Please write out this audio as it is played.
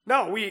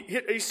Now, we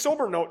hit a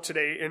sober note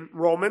today in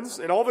Romans,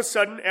 and all of a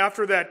sudden,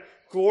 after that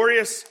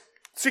glorious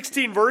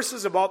 16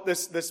 verses about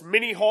this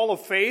mini hall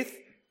of faith,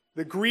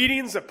 the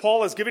greetings that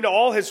Paul is giving to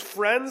all his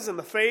friends in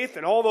the faith,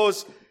 and all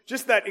those,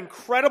 just that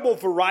incredible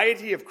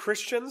variety of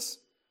Christians,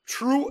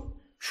 true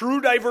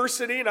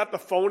diversity, not the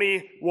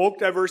phony woke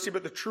diversity,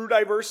 but the true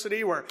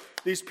diversity where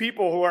these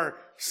people who are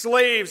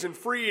slaves and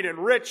freed and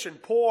rich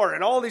and poor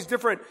and all these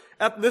different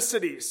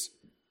ethnicities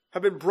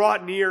have been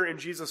brought near in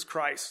Jesus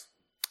Christ.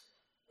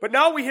 But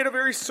now we hit a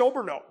very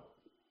sober note.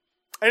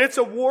 And it's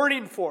a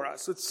warning for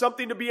us. It's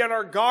something to be on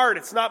our guard.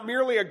 It's not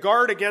merely a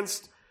guard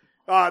against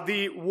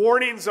the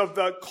warnings of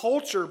the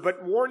culture,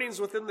 but warnings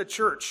within the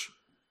church.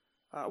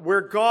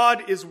 Where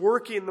God is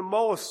working the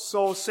most,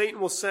 so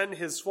Satan will send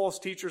his false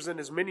teachers and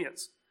his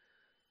minions.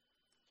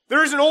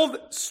 There is an old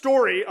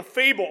story, a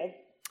fable.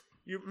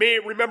 You may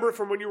remember it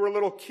from when you were a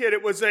little kid.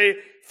 It was a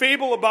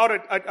fable about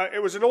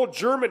it was an old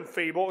German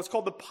fable. It was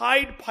called the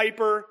Pied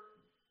Piper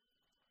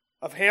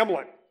of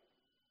Hamelin.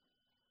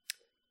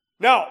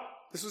 Now,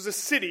 this was a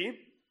city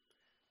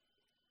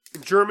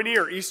in Germany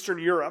or Eastern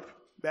Europe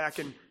back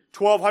in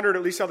 1200,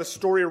 at least how the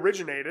story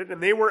originated.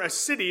 And they were a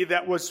city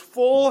that was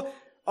full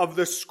of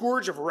the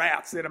scourge of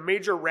rats. They had a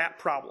major rat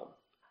problem.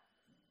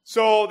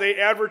 So they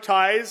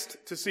advertised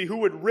to see who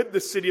would rid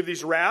the city of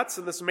these rats.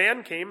 And this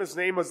man came. His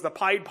name was the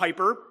Pied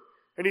Piper.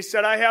 And he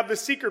said, I have the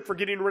secret for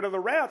getting rid of the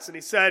rats. And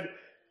he said,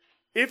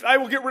 if I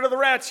will get rid of the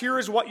rats, here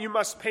is what you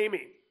must pay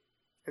me.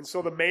 And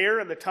so the mayor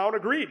and the town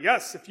agreed.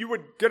 Yes, if you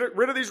would get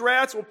rid of these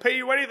rats, we'll pay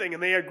you anything.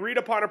 And they agreed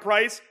upon a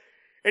price.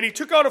 And he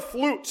took out a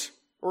flute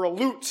or a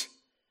lute.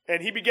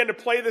 And he began to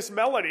play this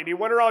melody. And he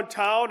went around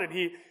town and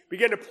he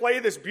began to play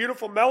this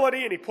beautiful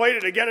melody. And he played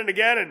it again and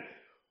again. And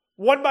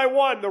one by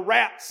one, the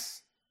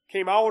rats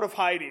came out of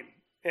hiding.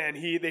 And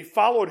they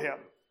followed him.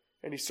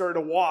 And he started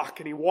to walk.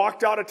 And he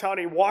walked out of town.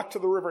 And he walked to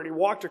the river. And he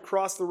walked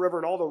across the river.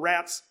 And all the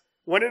rats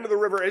went into the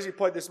river as he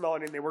played this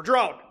melody. And they were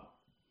drowned.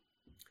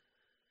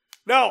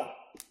 Now,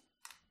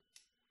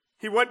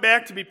 he went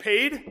back to be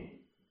paid.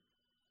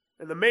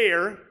 And the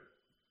mayor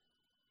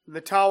and the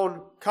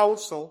town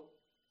council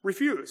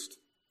refused.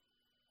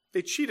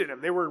 They cheated him.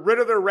 They were rid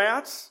of their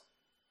rats.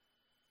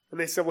 And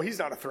they said, well, he's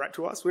not a threat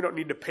to us. We don't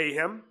need to pay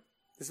him.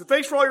 They said,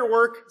 thanks for all your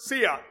work.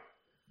 See ya.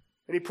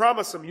 And he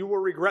promised them, you will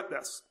regret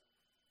this.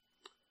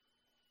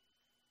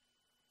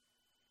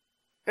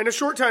 And a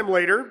short time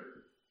later,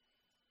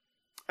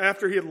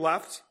 after he had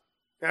left,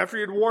 after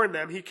he had warned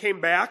them, he came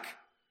back.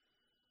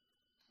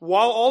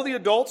 While all the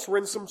adults were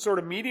in some sort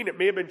of meeting, it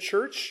may have been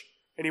church,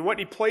 and he went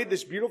and he played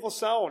this beautiful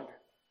sound.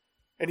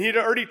 And he had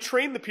already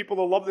trained the people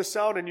to love the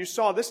sound, and you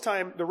saw this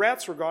time the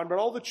rats were gone, but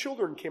all the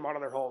children came out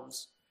of their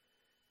homes.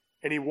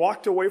 And he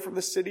walked away from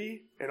the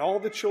city, and all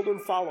the children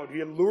followed. He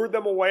had lured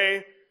them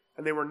away,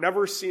 and they were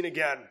never seen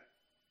again.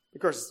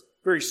 Of course,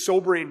 very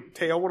sobering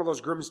tale, one of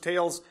those Grimm's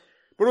tales.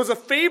 But it was a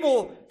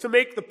fable to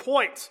make the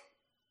point.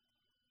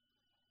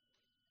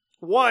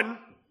 One,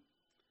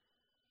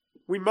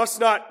 we must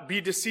not be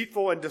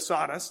deceitful and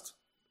dishonest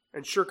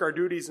and shirk our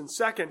duties. And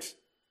second,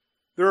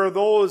 there are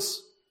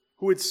those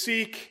who would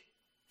seek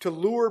to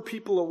lure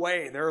people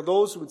away. There are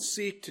those who would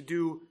seek to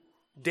do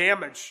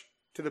damage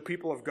to the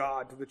people of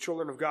God, to the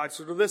children of God.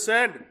 So to this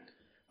end,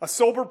 a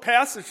sober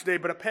passage today,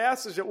 but a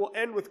passage that will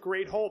end with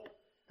great hope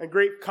and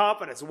great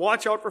confidence.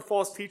 Watch out for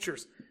false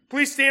teachers.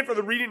 Please stand for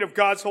the reading of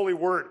God's holy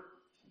word.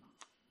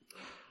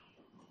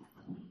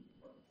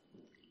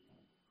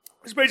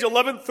 This is page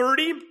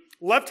 1130,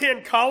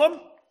 left-hand column,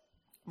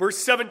 verse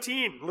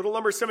 17, little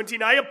number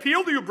 17. I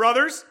appeal to you,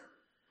 brothers,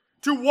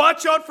 to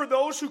watch out for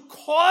those who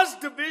cause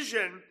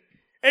division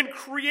and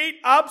create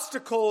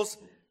obstacles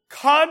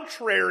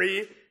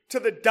contrary to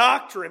the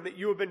doctrine that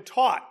you have been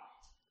taught.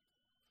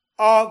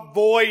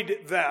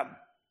 Avoid them.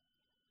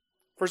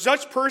 For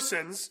such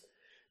persons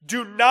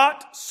do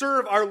not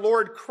serve our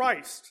Lord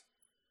Christ,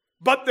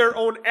 but their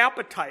own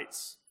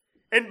appetites.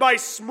 And by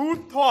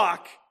smooth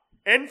talk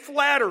and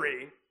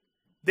flattery,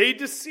 they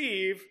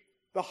deceive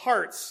the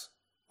hearts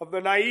of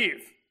the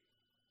naive.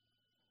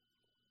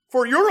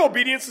 For your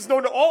obedience is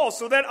known to all,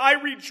 so that I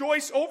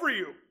rejoice over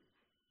you.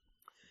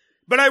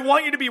 But I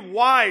want you to be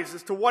wise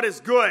as to what is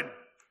good,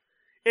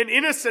 and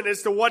innocent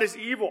as to what is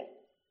evil.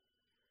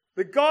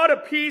 The God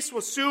of peace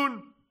will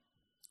soon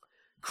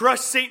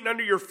crush Satan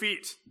under your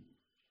feet.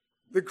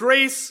 The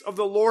grace of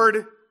the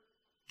Lord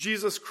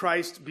Jesus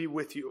Christ be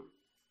with you.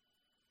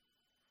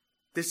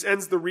 This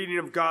ends the reading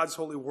of God's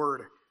holy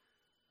word.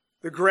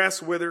 The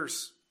grass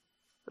withers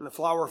and the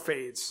flower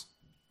fades,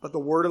 but the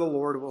word of the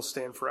Lord will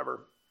stand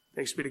forever.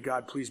 Thanks be to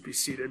God. Please be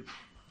seated.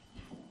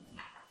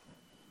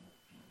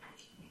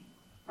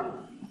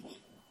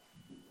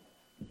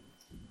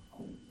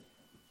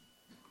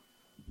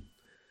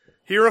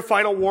 Here a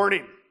final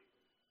warning. In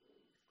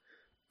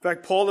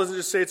fact, Paul doesn't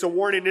just say it's a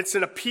warning, it's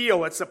an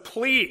appeal, it's a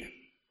plea.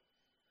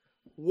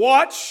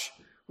 Watch.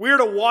 We are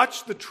to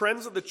watch the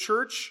trends of the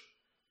church,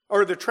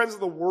 or the trends of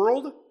the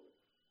world.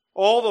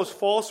 All those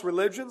false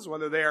religions,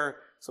 whether they are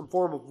some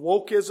form of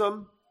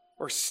wokeism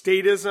or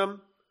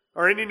statism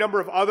or any number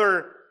of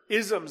other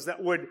isms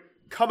that would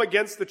come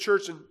against the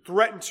church and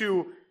threaten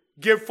to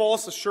give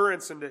false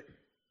assurance and to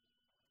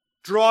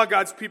draw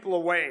God's people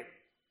away.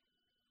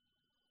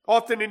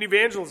 Often in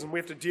evangelism, we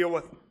have to deal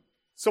with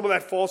some of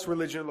that false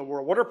religion in the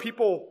world. What are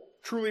people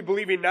truly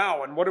believing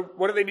now? And what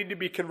do they need to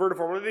be converted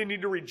for? What do they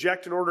need to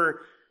reject in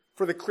order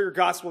for the clear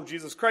gospel of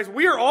Jesus Christ?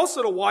 We are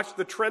also to watch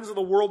the trends of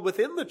the world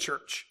within the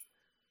church.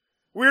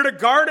 We are to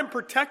guard and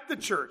protect the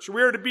church.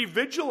 We are to be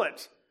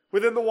vigilant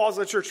within the walls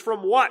of the church.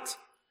 From what?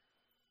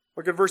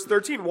 Look at verse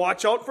 13.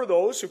 Watch out for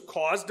those who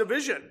cause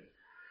division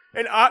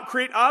and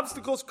create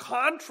obstacles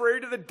contrary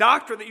to the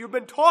doctrine that you've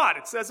been taught.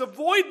 It says,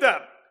 avoid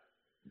them.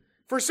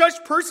 For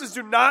such persons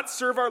do not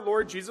serve our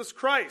Lord Jesus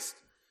Christ,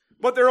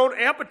 but their own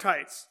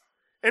appetites.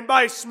 And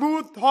by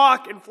smooth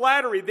talk and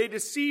flattery, they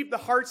deceive the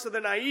hearts of the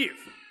naive.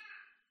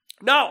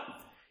 Now,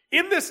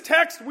 in this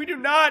text, we do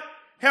not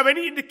have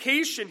any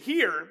indication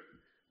here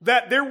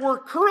that there were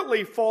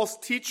currently false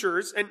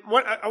teachers. And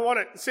I want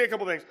to say a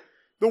couple things.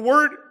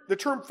 The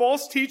term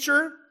false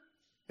teacher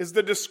is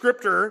the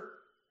descriptor.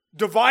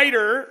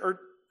 Divider, or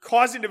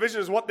causing division,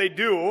 is what they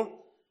do.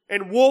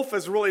 And wolf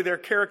is really their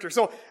character.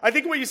 So I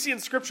think what you see in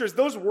Scripture is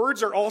those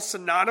words are all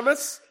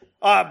synonymous.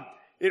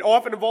 It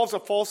often involves a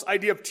false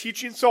idea of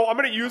teaching. So I'm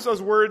going to use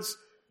those words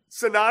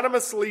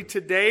synonymously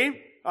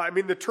today.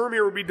 The term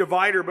here would be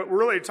divider, but we're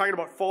really talking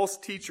about false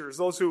teachers,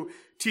 those who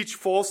teach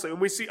falsely.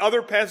 And we see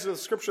other passages of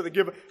Scripture that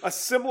give a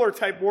similar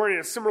type warning,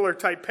 a similar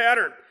type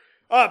pattern.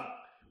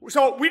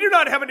 So we do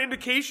not have an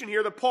indication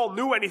here that Paul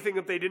knew anything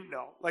that they didn't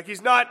know. Like,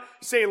 he's not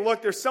saying,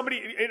 look, there's somebody,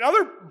 in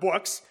other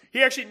books,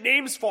 he actually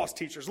names false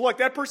teachers. Look,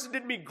 that person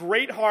did me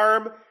great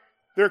harm.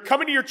 They're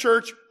coming to your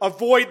church.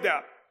 Avoid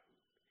them.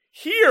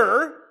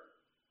 Here,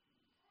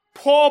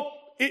 Paul,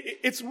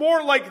 it's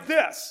more like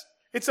this.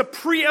 It's a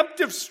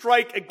preemptive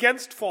strike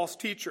against false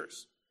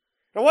teachers.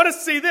 I want to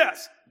say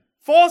this.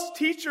 False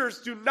teachers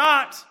do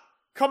not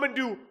come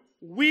into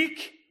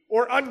weak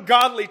or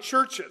ungodly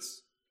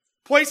churches.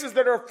 Places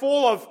that are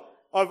full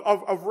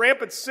of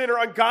rampant sin or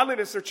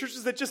ungodliness. They're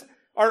churches that just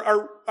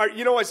are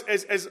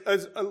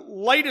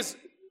as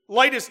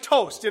light as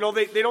toast. They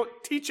don't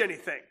teach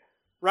anything,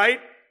 right?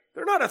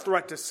 They're not a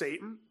threat to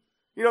Satan.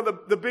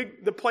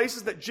 The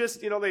places that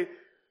just, they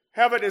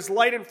have it as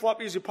light and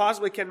fluffy as you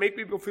possibly can, make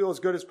people feel as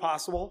good as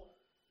possible,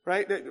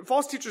 right?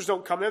 False teachers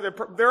don't come there.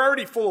 They're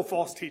already full of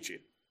false teaching,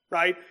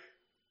 right?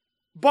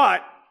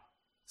 But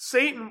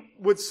Satan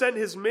would send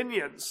his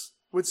minions,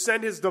 would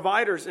send his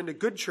dividers into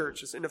good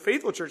churches, into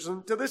faithful churches.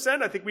 And to this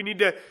end, I think we need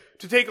to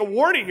take a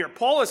warning here.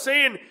 Paul is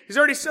saying, he's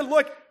already said,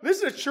 look,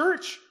 this is a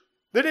church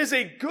that is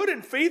a good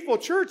and faithful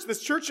church.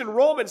 This church in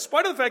Rome, in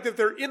spite of the fact that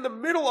they're in the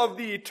middle of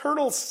the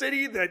eternal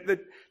city,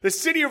 the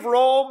city of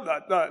Rome,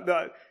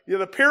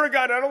 the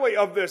paragon not only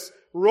of this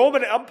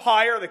Roman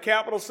Empire, the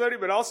capital city,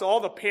 but also all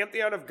the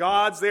pantheon of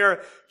gods. They're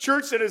a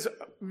church that is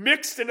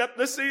mixed in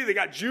ethnicity. They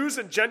got Jews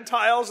and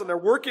Gentiles, and they're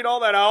working all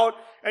that out.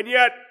 And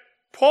yet,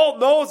 Paul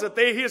knows that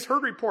he has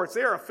heard reports.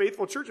 They are a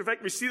faithful church. In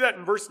fact, we see that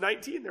in verse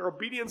 19. Their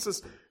obedience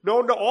is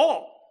known to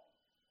all.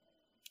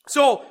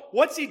 So,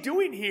 what's he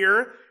doing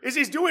here is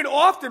he's doing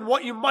often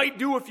what you might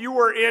do if you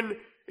were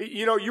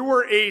you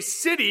were a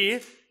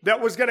city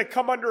that was going to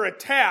come under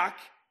attack,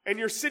 and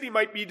your city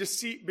might be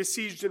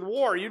besieged in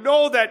war. You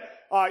know that,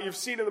 you've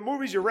seen in the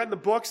movies, you've read in the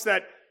books,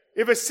 that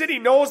if a city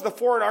knows the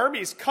foreign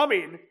army is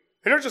coming,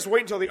 they don't just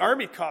wait until the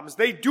army comes.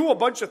 They do a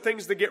bunch of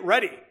things to get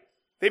ready.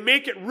 They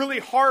make it really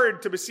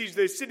hard to besiege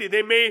the city.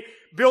 They may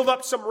build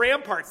up some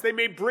ramparts. They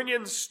may bring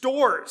in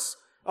stores.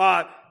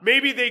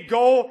 Maybe they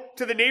go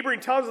to the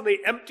neighboring towns and they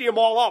empty them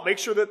all out. Make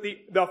sure that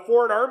the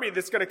foreign army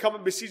that's going to come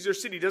and besiege their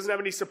city doesn't have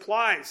any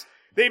supplies.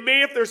 They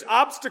may, if there's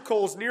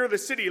obstacles near the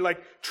city,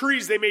 like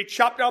trees, they may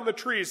chop down the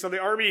trees so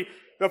the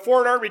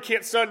foreign army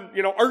can't send,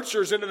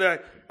 archers into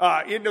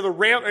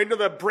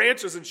the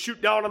branches and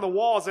shoot down on the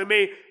walls. They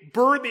may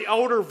burn the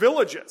outer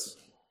villages.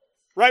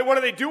 Right? What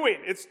are they doing?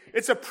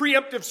 It's a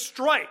preemptive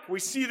strike. We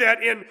see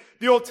that in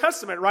the Old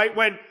Testament, right?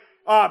 When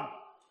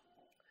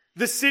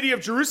the city of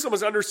Jerusalem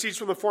was under siege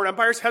from the foreign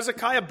empires,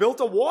 Hezekiah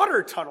built a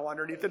water tunnel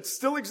underneath that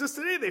still exists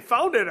today. They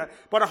found it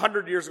about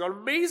 100 years ago. An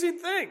amazing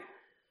thing.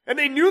 And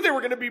they knew they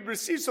were going to be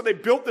besieged, so they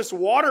built this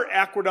water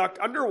aqueduct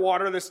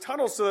underwater, this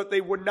tunnel, so that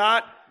they would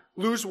not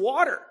lose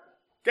water.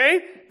 Okay?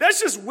 That's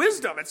just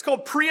wisdom. It's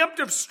called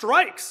preemptive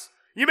strikes.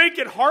 You make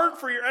it hard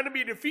for your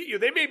enemy to defeat you.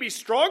 They may be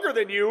stronger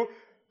than you,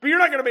 but you're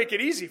not going to make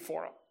it easy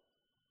for them.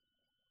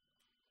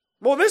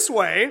 Well, this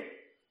way,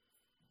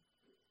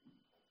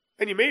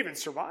 and you may even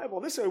survive.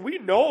 Well, this way, we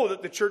know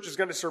that the church is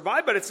going to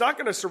survive, but it's not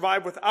going to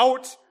survive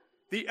without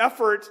the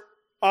effort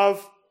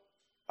of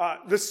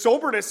the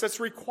soberness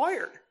that's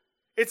required.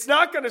 It's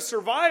not going to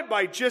survive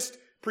by just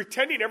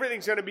pretending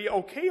everything's going to be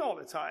okay all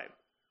the time.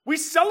 We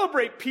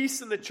celebrate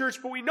peace in the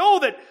church, but we know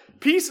that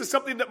peace is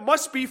something that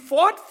must be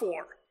fought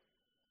for,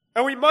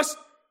 and we must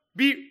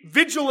be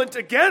vigilant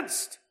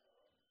against.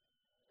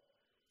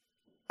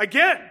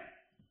 Again,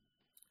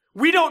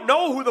 we don't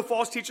know who the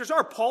false teachers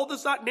are. Paul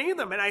does not name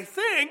them. And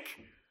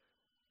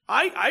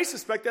I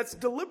suspect that's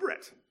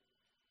deliberate.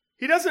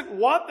 He doesn't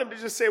want them to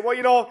just say,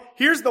 well,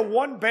 here's the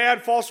one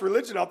bad false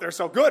religion out there,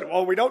 so good.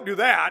 Well, we don't do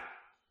that.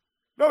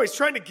 No, he's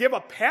trying to give a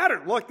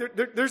pattern. Look,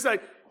 there's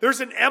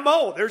an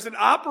MO, there's an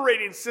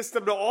operating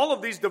system to all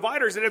of these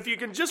dividers. And if you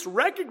can just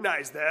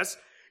recognize this,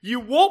 you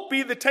won't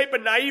be the type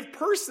of naive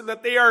person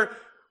that they are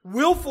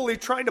willfully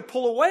trying to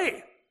pull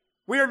away.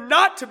 We are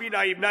not to be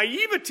naive.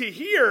 Naivety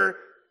here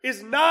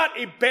is not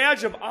a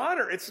badge of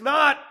honor. It's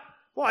not,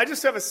 well, I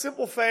just have a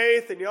simple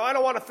faith, and I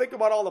don't want to think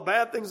about all the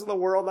bad things in the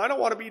world, and I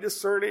don't want to be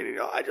discerning.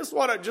 I just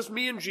want to just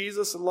me and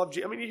Jesus and love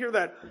Jesus. I mean, you hear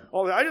that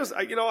all the time.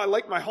 I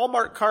like my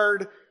Hallmark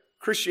card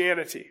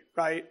Christianity,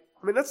 right?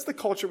 I mean, that's the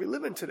culture we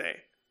live in today,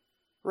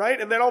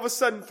 right? And then all of a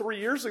sudden 3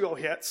 years ago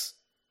hits,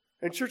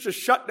 and churches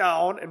shut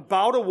down and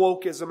bow to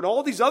wokeism and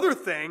all these other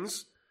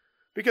things,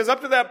 because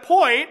up to that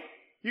point,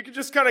 you could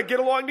just kind of get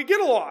along to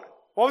get along.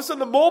 All of a sudden,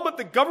 the moment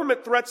the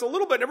government threats a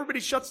little bit, everybody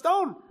shuts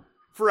down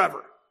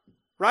forever,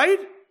 right?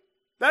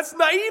 That's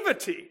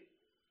naivety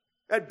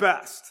at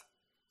best.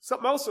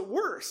 Something else at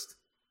worst.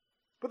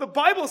 But the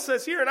Bible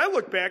says here, and I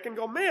look back and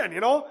go, man,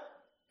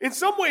 in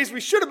some ways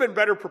we should have been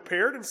better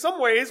prepared. In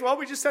some ways, well,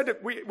 we just had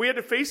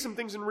to face some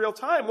things in real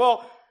time.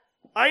 Well,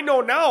 I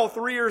know now,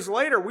 3 years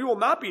later, we will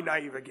not be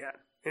naive again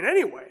in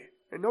any way.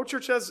 And no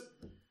church has,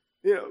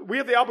 we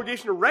have the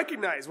obligation to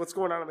recognize what's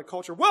going on in the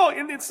culture. Well,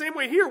 in the same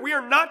way here, we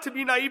are not to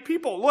be naive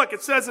people. Look,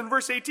 it says in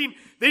verse 18,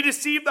 they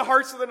deceive the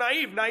hearts of the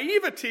naive.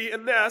 Naivety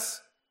in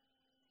this,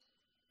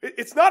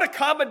 it's not a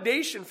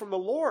commendation from the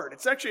Lord.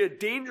 It's actually a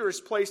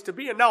dangerous place to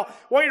be. And now, I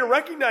want you to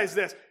recognize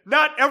this.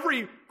 Not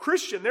every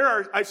Christian, there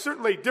are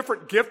certainly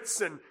different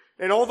gifts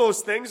and all those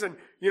things. And,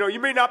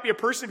 you may not be a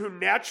person who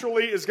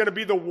naturally is going to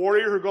be the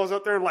warrior who goes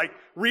out there and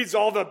reads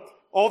all the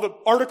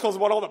articles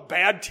about all the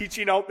bad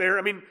teaching out there.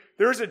 I mean,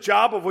 there's a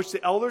job of which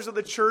the elders of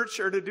the church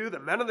are to do,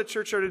 the men of the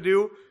church are to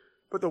do,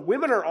 but the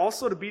women are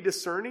also to be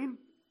discerning.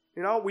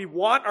 We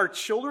want our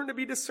children to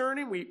be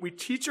discerning. We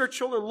teach our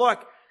children,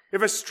 look,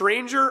 if a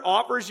stranger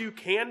offers you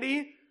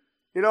candy,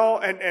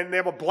 and they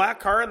have a black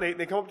car and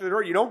they come up to the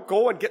door, you don't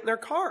go and get in their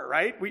car,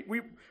 right?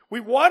 We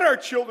want our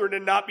children to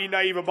not be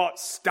naive about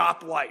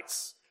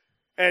stoplights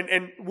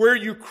and where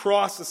you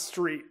cross the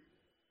street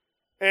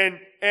and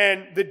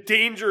the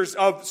dangers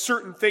of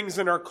certain things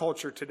in our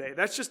culture today.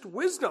 That's just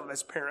wisdom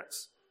as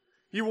parents.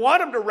 You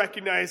want them to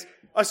recognize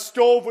a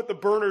stove with the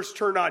burners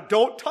turned on.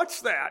 Don't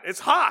touch that.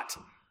 It's hot.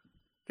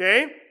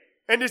 Okay?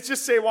 And it's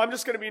just say, well, I'm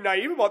just going to be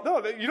naive about it.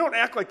 No, you don't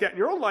act like that in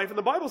your own life. And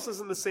the Bible says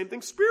the same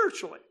thing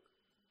spiritually.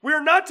 We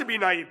are not to be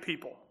naive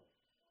people.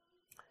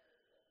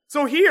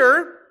 So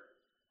here,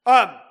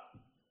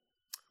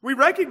 we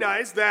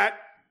recognize that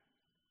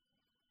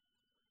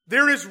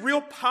there is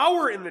real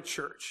power in the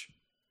church.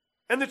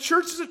 And the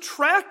church is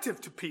attractive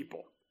to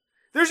people.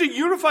 There's a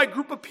unified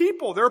group of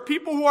people. There are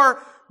people who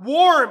are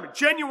warm,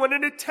 genuine,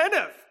 and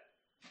attentive.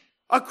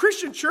 A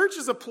Christian church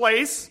is a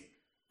place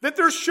that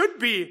there should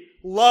be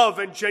love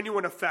and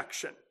genuine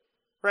affection,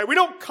 right? We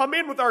don't come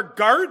in with our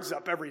guards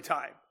up every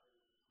time.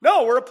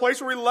 No, we're a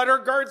place where we let our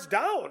guards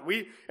down.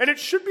 And it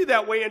should be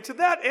that way. And to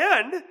that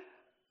end,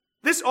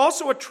 this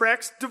also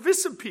attracts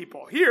divisive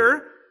people.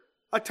 Here,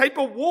 a type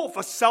of wolf,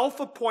 a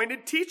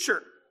self-appointed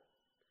teacher.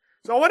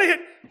 So I want to hit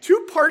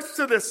two parts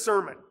to this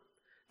sermon.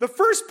 The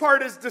first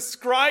part is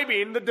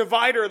describing the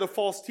divider of the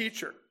false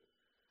teacher.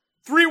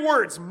 3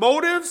 words: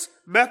 motives,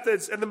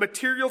 methods, and the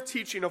material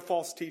teaching of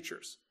false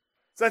teachers.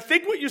 So I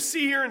think what you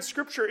see here in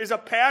Scripture is a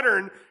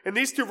pattern in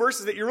these 2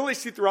 verses that you really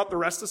see throughout the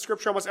rest of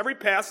Scripture. Almost every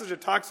passage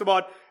that talks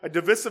about a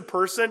divisive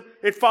person,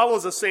 it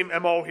follows the same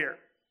MO here.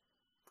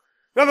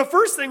 Now the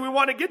first thing we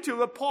want to get to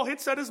that Paul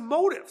hits at is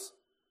motives.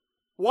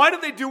 Why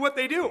do they do what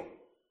they do?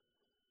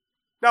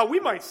 Now we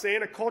might say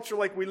in a culture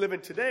like we live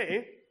in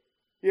today,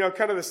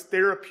 kind of this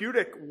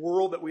therapeutic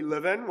world that we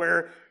live in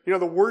where,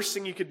 the worst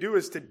thing you could do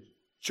is to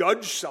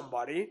judge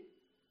somebody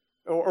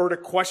or to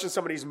question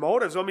somebody's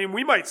motives. I mean,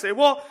 we might say,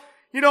 well,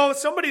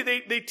 somebody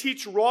they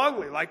teach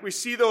wrongly. Like we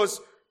see those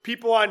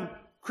people on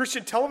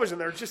Christian television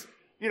that are just,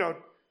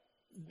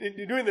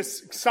 doing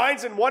this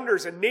signs and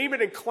wonders and name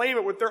it and claim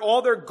it with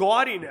all their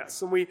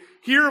gaudiness. And we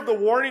hear of the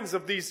warnings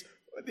of these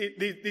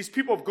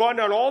people have gone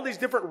down all these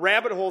different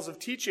rabbit holes of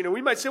teaching. And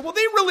we might say, well,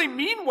 they really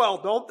mean well,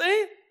 don't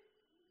they?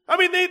 I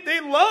mean,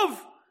 they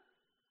love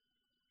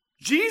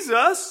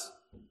Jesus.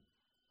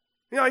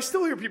 I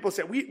still hear people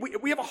say,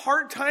 we have a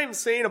hard time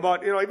saying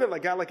about, even a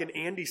guy like an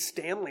Andy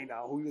Stanley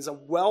now, who is a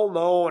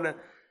well-known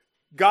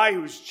guy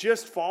who's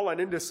just fallen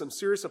into some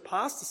serious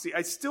apostasy.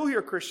 I still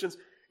hear Christians,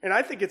 and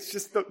I think it's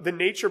just the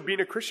nature of being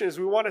a Christian is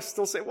we want to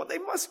still say, well, they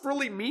must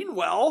really mean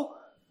well.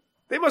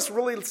 They must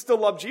really still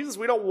love Jesus.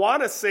 We don't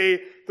want to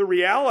say the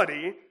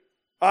reality.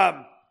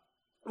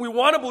 We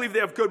want to believe they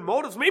have good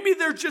motives. Maybe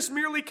they're just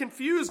merely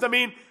confused. I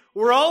mean,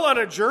 we're all on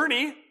a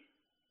journey.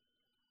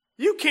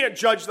 You can't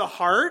judge the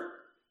heart.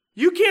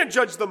 You can't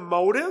judge the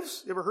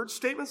motives. You ever heard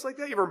statements like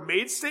that? You ever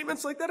made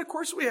statements like that? Of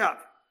course we have.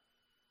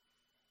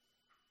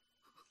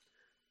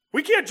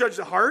 We can't judge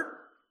the heart.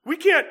 We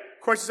can't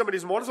question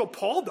somebody's motives. Well,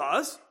 Paul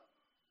does.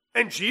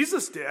 And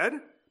Jesus did,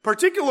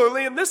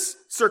 particularly in this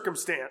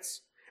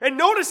circumstance. And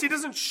notice he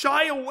doesn't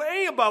shy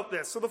away about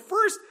this. So the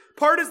first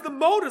part is the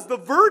motives, the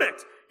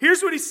verdict.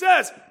 Here's what he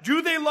says.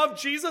 Do they love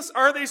Jesus?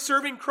 Are they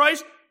serving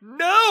Christ?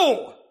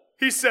 No,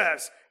 he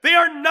says. They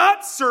are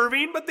not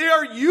serving, but they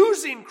are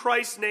using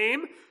Christ's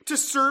name to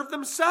serve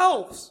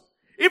themselves.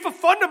 If a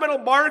fundamental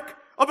mark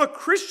of a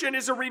Christian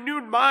is a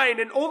renewed mind,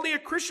 and only a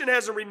Christian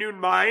has a renewed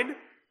mind,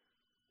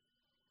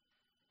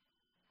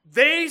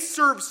 they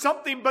serve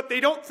something, but they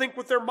don't think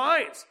with their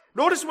minds.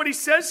 Notice what he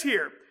says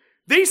here.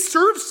 They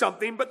serve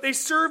something, but they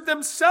serve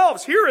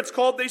themselves. Here it's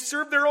called they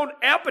serve their own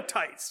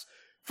appetites.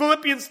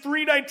 Philippians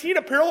 3:19,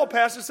 a parallel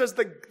passage, says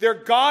their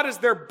God is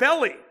their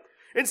belly.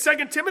 In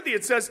 2 Timothy,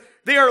 it says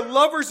they are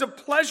lovers of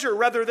pleasure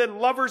rather than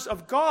lovers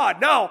of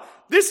God. Now,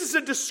 this is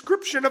a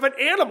description of an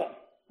animal,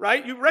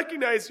 right? You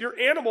recognize your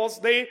animals,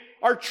 they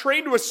are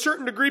trained to a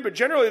certain degree, but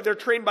generally they're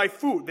trained by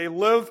food. They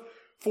live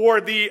for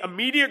the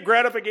immediate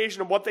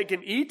gratification of what they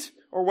can eat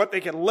or what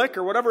they can lick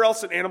or whatever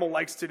else an animal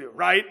likes to do,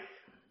 right?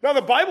 Now,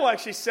 the Bible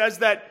actually says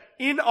that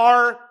in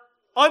our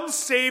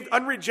unsaved,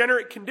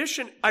 unregenerate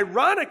condition,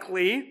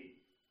 ironically,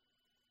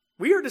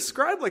 we are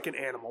described like an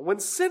animal.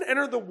 When sin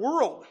entered the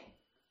world,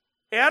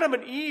 Adam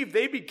and Eve,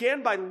 they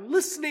began by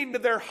listening to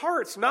their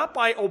hearts, not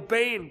by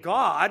obeying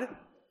God.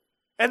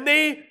 And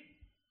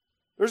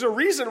there's a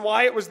reason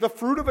why it was the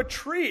fruit of a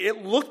tree.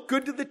 It looked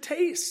good to the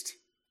taste.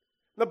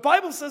 The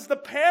Bible says the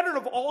pattern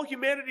of all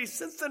humanity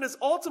since then is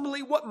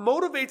ultimately what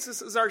motivates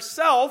us is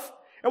ourself,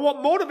 and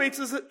what motivates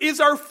us is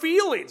our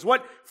feelings.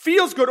 What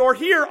feels good, or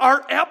here,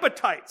 our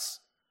appetites.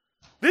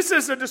 This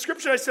is a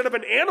description I said of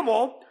an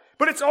animal,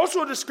 but it's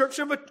also a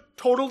description of a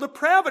total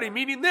depravity,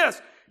 meaning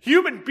this.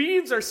 Human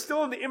beings are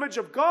still in the image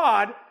of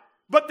God,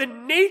 but the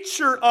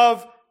nature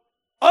of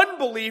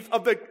unbelief,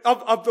 of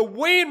the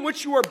way in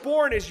which you are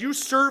born is you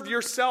serve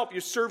yourself,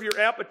 you serve your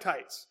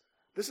appetites.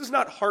 This is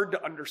not hard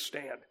to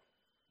understand.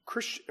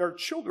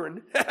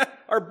 Children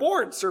are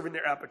born serving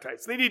their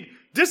appetites. They need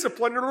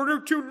discipline in order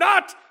to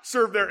not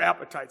serve their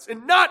appetites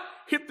and not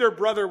hit their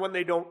brother when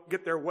they don't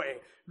get their way.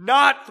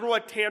 Not throw a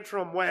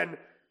tantrum when,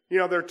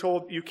 they're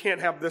told you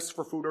can't have this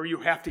for food or you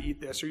have to eat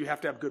this or you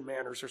have to have good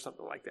manners or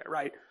something like that,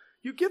 right?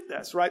 You get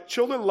this, right?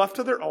 Children left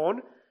to their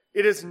own,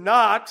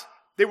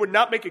 they would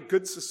not make a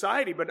good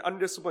society, but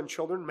undisciplined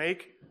children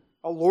make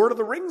a Lord of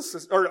the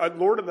Rings or a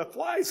Lord of the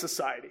Flies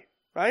society,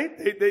 right?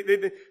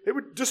 They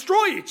would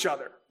destroy each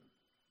other.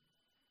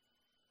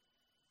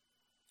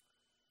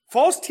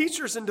 False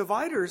teachers and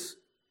dividers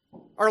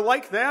are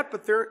like that,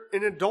 but they're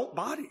in adult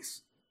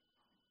bodies.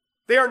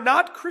 They are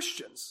not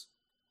Christians.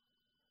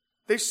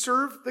 They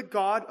serve the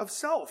God of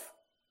self.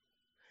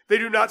 They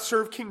do not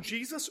serve King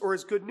Jesus or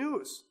his good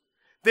news.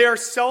 They are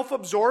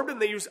self-absorbed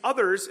and they use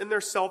others in their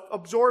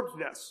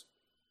self-absorbedness.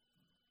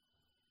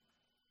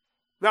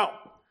 Now,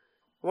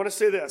 I want to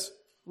say this.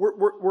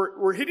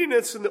 We're hitting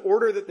this in the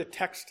order that the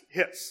text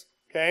hits,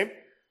 okay?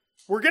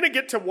 We're going to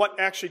get to what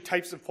actually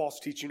types of false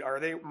teaching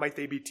might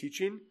they be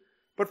teaching.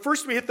 But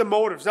first we hit the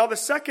motives. Now the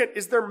second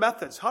is their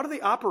methods. How do they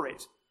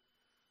operate?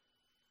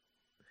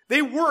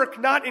 They work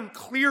not in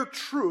clear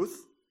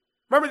truth.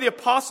 Remember the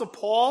Apostle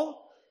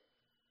Paul?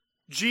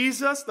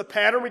 Jesus, the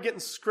pattern we get in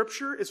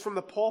Scripture is from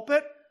the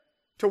pulpit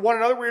to one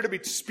another. We are to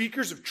be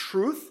speakers of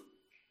truth.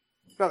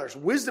 Now there's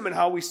wisdom in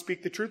how we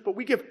speak the truth, but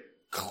we give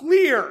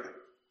clear,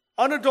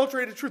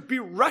 unadulterated truth. Be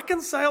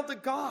reconciled to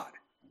God.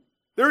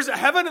 There's a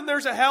heaven and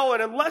there's a hell,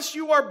 and unless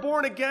you are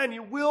born again,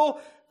 you will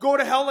go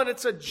to hell, and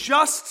it's a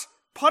just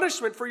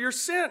punishment for your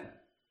sin.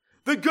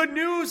 The good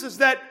news is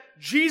that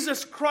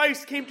Jesus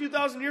Christ came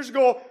 2,000 years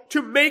ago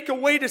to make a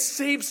way to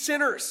save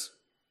sinners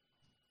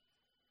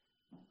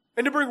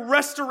and to bring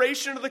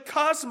restoration to the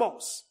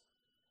cosmos.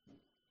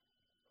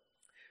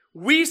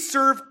 We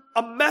serve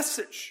a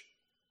message.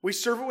 We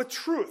serve it with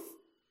truth.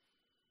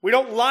 We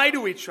don't lie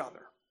to each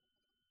other.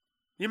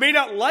 You may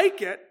not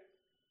like it,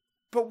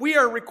 but we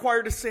are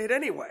required to say it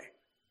anyway.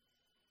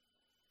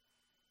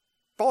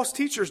 False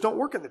teachers don't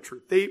work in the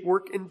truth. They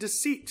work in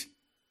deceit.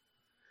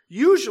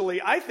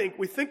 Usually, I think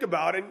we think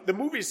about, and the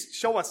movies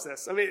show us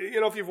this. I mean,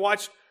 if you've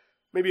watched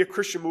maybe a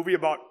Christian movie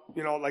about,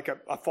 like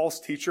a false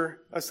teacher.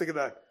 I was thinking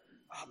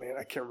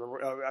I can't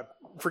remember. I'm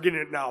forgetting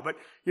it now. But,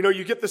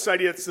 you get this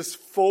idea. It's this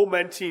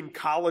fomenting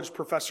college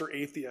professor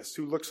atheist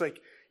who looks like,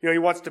 he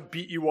wants to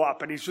beat you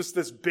up. And he's just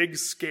this big,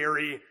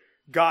 scary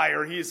guy.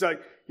 Or he's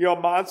like, a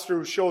monster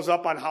who shows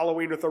up on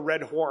Halloween with a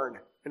red horn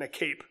and a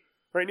cape.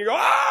 Right? And you go,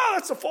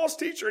 that's a false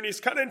teacher. And he's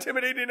kind of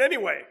intimidating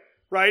anyway.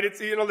 Right? It's,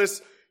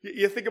 this...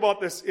 You think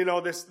about this,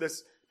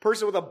 this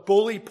person with a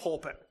bully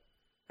pulpit.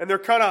 And they're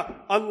kind of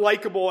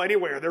unlikable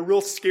anyway. They're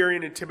real scary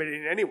and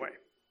intimidating anyway.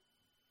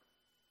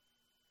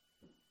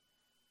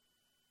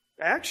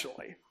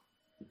 Actually,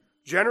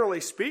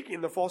 generally speaking,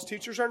 the false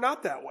teachers are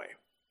not that way.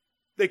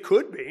 They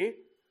could be.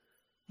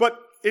 But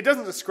it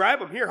doesn't describe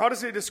them here. How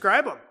does it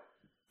describe them?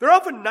 They're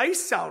often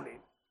nice sounding.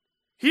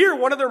 Here,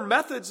 one of their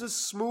methods is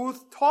smooth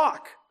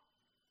talk.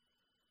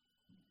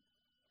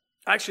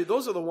 Actually,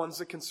 those are the ones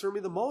that concern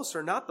me the most,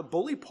 are not the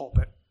bully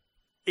pulpit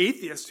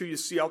atheists who you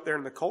see out there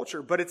in the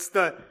culture, but it's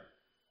the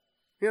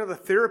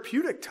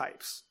therapeutic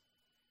types.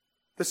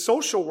 the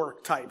social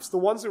work types, the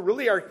ones that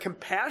really are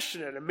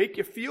compassionate and make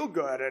you feel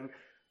good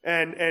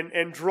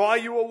and draw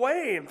you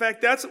away. In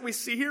fact, that's what we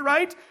see here,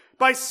 right?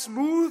 By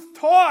smooth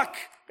talk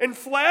and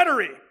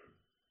flattery.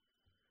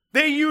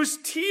 They use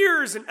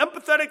tears and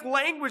empathetic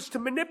language to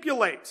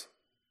manipulate.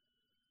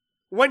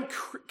 When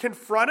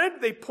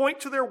confronted, they point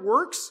to their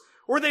works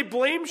or they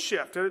blame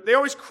shift. They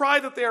always cry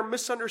that they are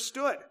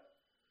misunderstood.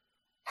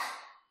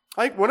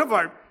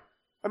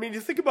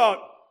 You think about,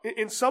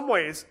 in some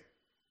ways,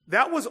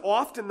 that was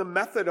often the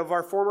method of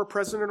our former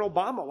President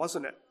Obama,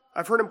 wasn't it?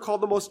 I've heard him called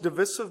the most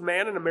divisive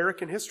man in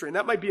American history, and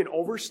that might be an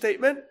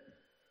overstatement.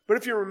 But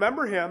if you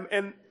remember him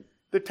and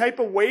the type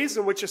of ways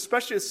in which,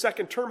 especially his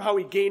second term, how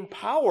he gained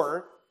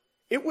power,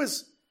 he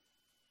was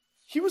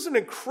an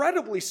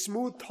incredibly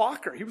smooth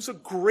talker. He was a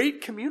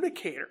great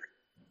communicator.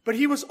 But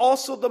he was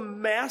also the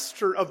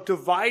master of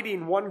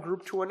dividing one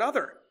group to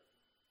another.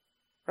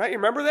 Right? You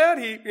remember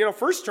that?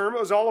 First term, it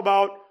was all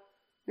about,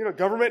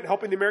 government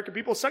helping the American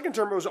people. Second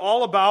term, it was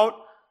all about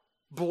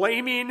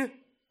blaming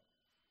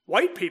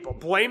white people,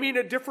 blaming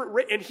a different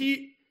race. And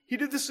he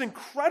did this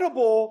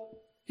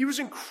he was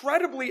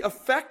incredibly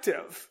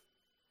effective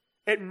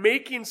at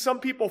making some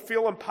people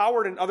feel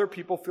empowered and other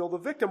people feel the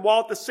victim, while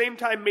at the same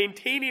time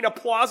maintaining a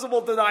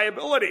plausible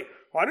deniability.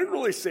 Well, I didn't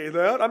really say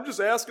that. I'm just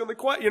asking the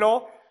question,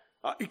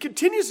 He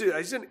continues to do that.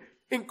 He's an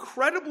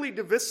incredibly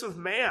divisive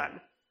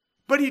man,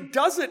 but he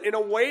does it in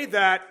a way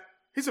that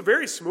he's a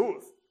very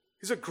smooth.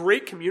 He's a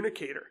great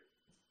communicator.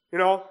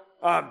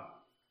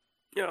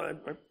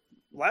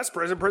 Last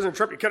President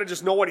Trump, you kind of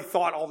just know what he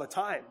thought all the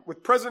time.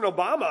 With President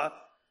Obama,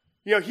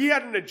 he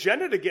had an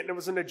agenda to get, and it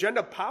was an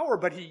agenda of power,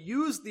 but he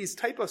used these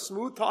type of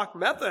smooth talk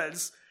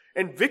methods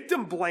and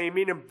victim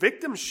blaming and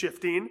victim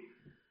shifting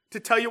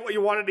to tell you what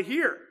you wanted to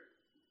hear.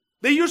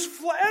 They use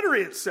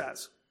flattery, it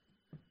says.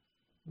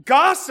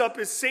 Gossip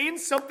is saying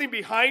something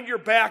behind your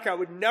back I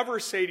would never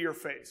say to your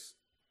face.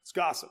 It's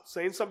gossip.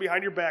 Saying something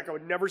behind your back I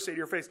would never say to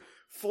your face.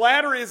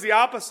 Flattery is the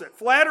opposite.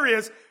 Flattery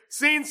is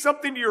saying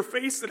something to your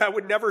face that I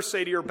would never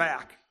say to your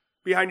back,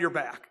 behind your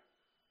back.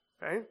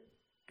 Okay?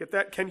 Get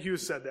that? Ken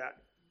Hughes said that.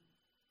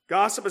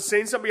 Gossip is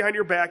saying something behind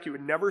your back I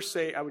would never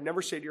say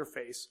to your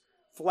face.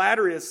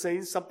 Flattery is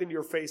saying something to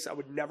your face I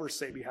would never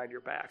say behind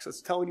your back. So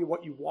it's telling you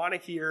what you want to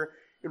hear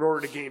in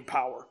order to gain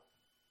power.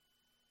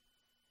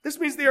 This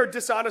means they are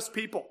dishonest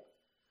people.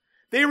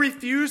 They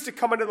refuse to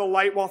come into the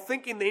light while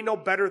thinking they know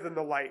better than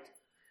the light.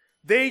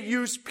 They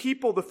use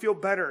people to feel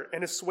better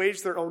and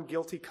assuage their own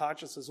guilty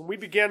consciences. When we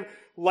began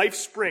Life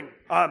Spring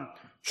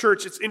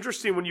Church, it's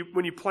interesting when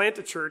you plant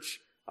a church.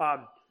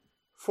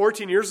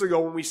 14 years ago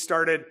when we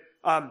started,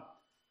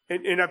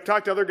 and I've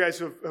talked to other guys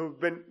who've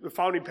been the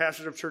founding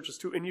pastors of churches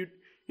too, and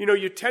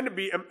you tend to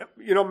be,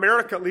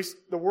 America, at least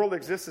the world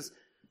exists as,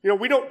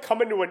 we don't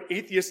come into an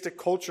atheistic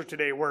culture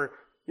today where,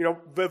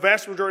 the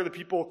vast majority of the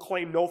people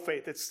claim no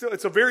faith. It's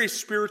a very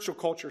spiritual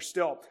culture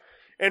still.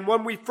 And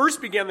when we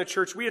first began the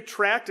church, we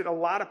attracted a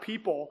lot of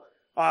people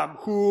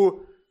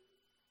who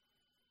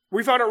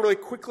we found out really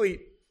quickly,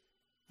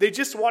 they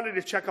just wanted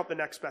to check out the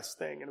next best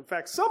thing. And in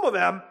fact, some of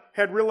them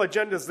had real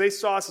agendas. They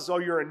saw us as,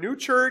 you're a new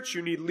church,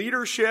 you need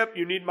leadership,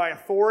 you need my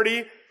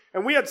authority.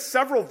 And we had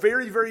several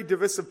very, very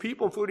divisive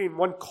people, including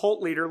one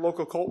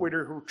local cult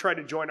leader who tried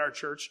to join our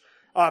church.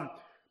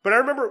 But I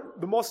remember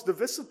the most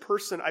divisive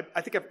person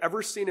I think I've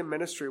ever seen in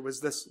ministry was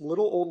this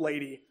little old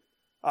lady.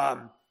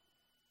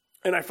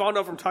 And I found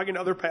out from talking to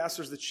other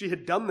pastors that she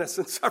had done this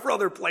in several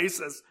other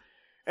places.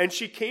 And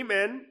she came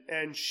in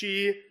and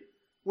she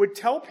would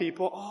tell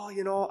people,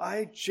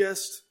 I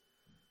just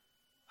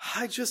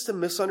am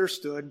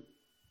misunderstood.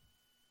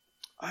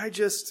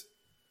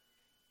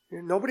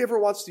 Nobody ever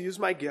wants to use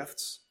my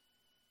gifts.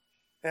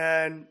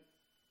 And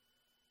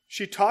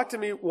she talked to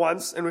me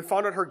once, and we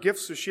found out her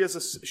gifts. So she was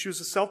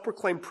a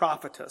self-proclaimed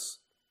prophetess.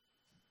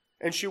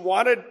 And she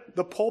wanted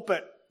the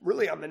pulpit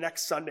really on the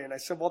next Sunday. And I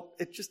said, well,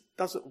 it just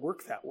doesn't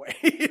work that way.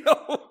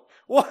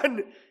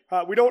 One,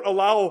 we don't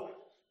allow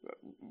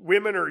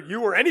women or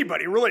you or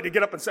anybody really to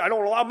get up and say, I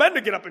don't allow men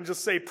to get up and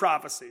just say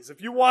prophecies.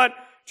 Do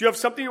you have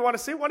something you want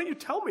to say? Why don't you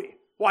tell me?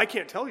 Well, I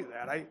can't tell you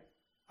that.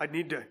 I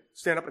need to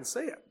stand up and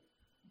say it.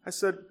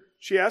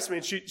 She asked me,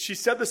 and she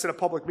said this in a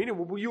public meeting,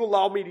 well, will you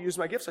allow me to use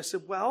my gifts? I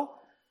said, well,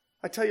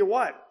 I tell you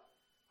what,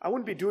 I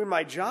wouldn't be doing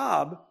my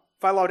job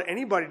if I allowed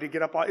anybody to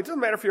get up. It doesn't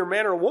matter if you're a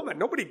man or a woman.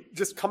 Nobody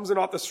just comes in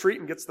off the street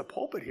and gets the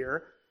pulpit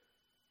here.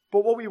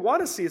 But what we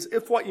want to see is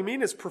if what you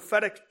mean is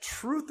prophetic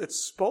truth that's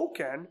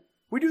spoken,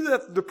 we do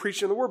that through the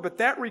preaching of the word, but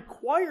that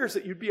requires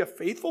that you'd be a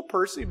faithful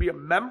person, you'd be a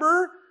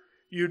member,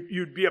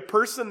 you'd be a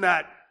person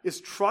that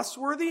is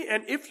trustworthy.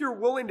 And if you're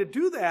willing to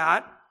do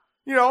that,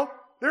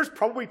 there's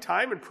probably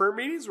time in prayer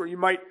meetings where you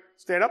might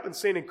stand up and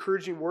say an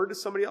encouraging word to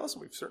somebody else.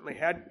 We've certainly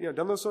had,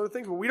 done those sort of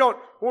things. But what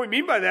we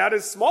mean by that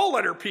is small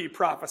letter P,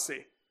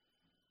 prophecy.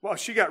 Well,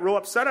 she got real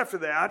upset after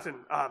that and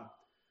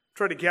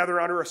tried to gather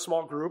on her a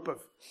small group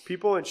of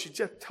people. And she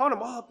just telling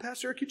them,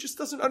 Pastor Eric, he just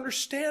doesn't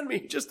understand me.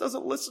 He just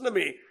doesn't listen to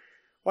me.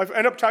 Well, I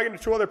end up talking to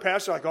two other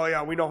pastors like, oh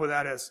yeah, we know who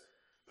that is.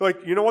 They're like,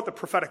 you know what the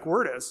prophetic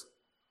word is?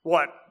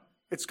 What?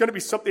 It's going to be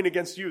something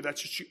against you.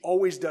 That's what she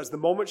always does. The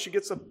moment she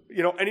gets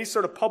any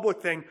sort of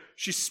public thing,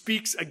 she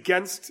speaks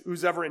against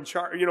who's ever in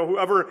charge,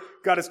 whoever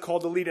God has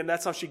called to lead, and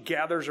that's how she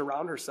gathers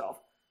around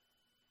herself.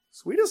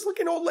 Sweetest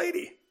looking old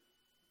lady.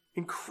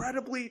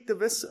 Incredibly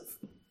divisive.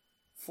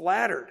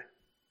 Flattered.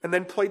 And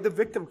then played the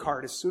victim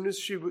card as soon as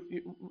she,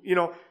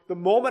 the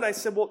moment I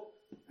said, well,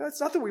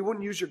 it's not that we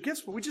wouldn't use your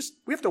gifts, but we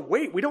have to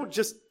wait. We don't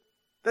just,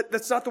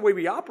 that's not the way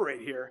we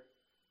operate here.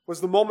 Was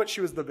the moment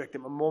she was the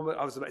victim, a moment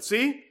I was the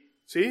victim.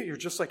 See, you're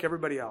just like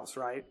everybody else,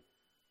 right?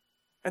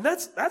 And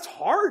that's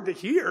hard to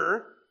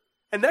hear.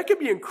 And that can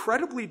be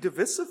incredibly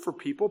divisive for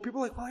people.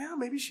 People are like, well, yeah,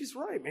 maybe she's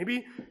right.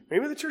 Maybe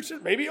the church,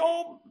 maybe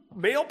all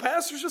male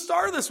pastors just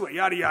are this way,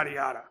 yada, yada,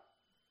 yada.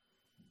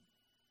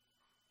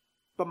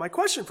 But my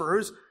question for her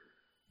is,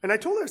 and I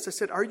told her this, I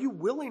said, are you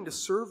willing to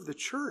serve the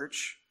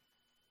church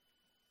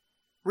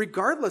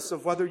regardless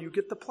of whether you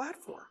get the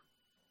platform?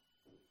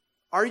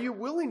 Are you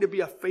willing to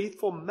be a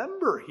faithful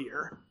member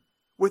here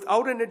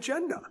without an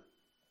agenda?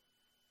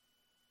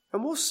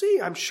 And we'll see.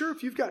 I'm sure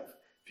if you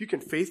can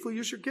faithfully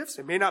use your gifts,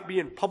 it may not be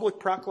in public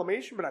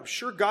proclamation, but I'm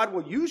sure God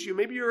will use you.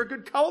 Maybe you're a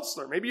good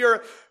counselor. Maybe you're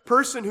a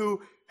person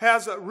who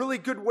has a really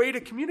good way to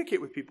communicate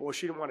with people. Well,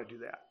 she didn't want to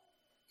do that,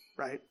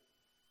 right?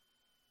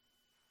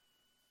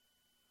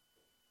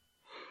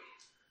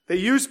 They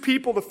use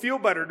people to feel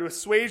better, to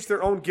assuage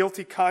their own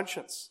guilty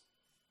conscience.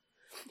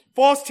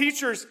 False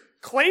teachers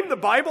claim the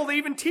Bible, they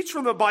even teach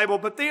from the Bible,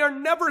 but they are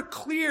never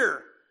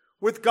clear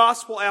with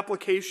gospel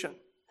application.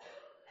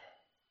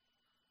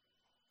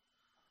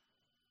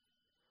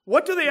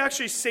 What do they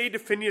actually say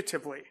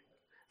definitively?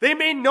 They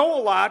may know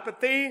a lot, but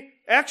they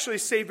actually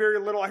say very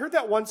little. I heard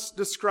that once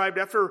described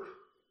after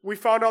we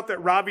found out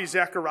that Ravi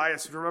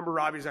Zacharias, if you remember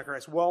Ravi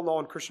Zacharias,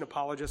 well-known Christian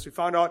apologist, we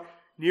found out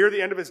near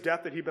the end of his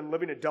death that he'd been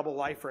living a double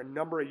life for a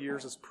number of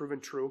years. It's proven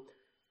true.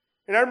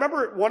 And I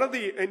remember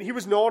and he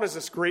was known as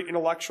this great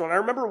intellectual. And I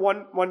remember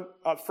one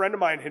friend of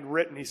mine had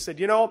written, he said,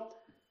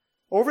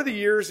 over the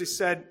years, he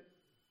said,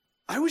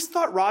 I always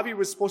thought Ravi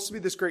was supposed to be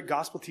this great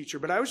gospel teacher,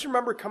 but I always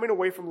remember coming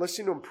away from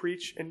listening to him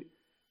preach and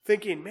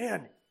thinking,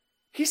 man,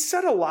 he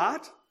said a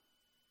lot,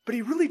 but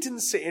he really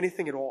didn't say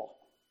anything at all.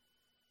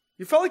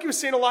 You felt like he was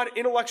saying a lot of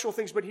intellectual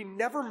things, but he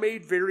never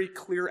made very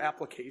clear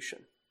application.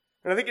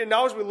 And I think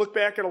now as we look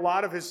back at a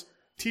lot of his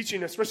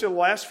teaching, especially in the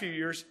last few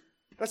years,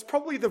 that's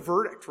probably the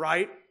verdict,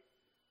 right?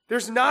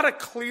 There's not a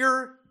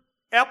clear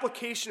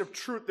application of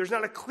truth. There's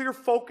not a clear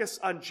focus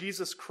on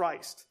Jesus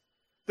Christ.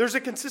 There's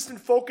a consistent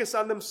focus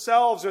on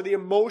themselves or the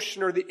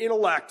emotion or the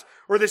intellect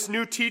or this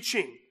new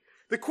teaching.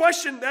 The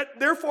question that,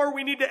 therefore,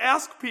 we need to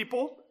ask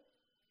people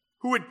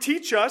who would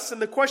teach us,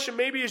 and the question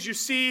maybe as you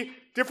see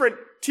different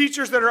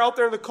teachers that are out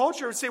there in the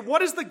culture, would say,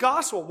 what is the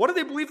gospel? What do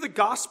they believe the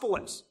gospel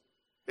is?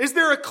 Is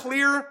there a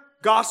clear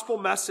gospel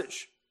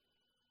message?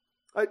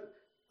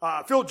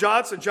 Phil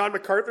Johnson, John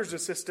MacArthur's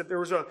assistant, there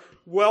was a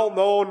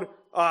well-known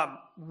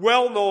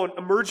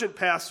emergent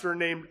pastor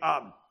named,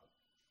 I'm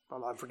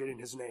forgetting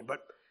his name, but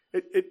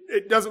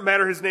it doesn't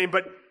matter his name,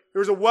 but there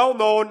was a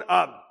well-known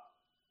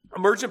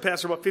emergent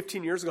pastor about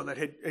 15 years ago that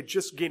had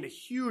just gained a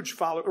huge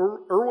following.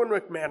 Erwin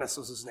McManus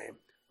was his name.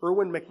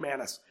 Erwin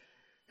McManus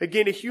had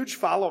gained a huge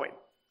following.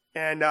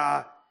 And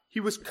he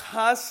was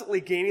constantly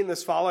gaining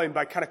this following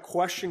by kind of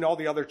questioning all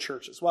the other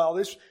churches.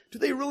 Well, do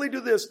they really do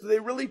this? Do they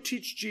really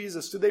teach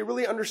Jesus? Do they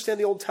really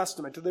understand the Old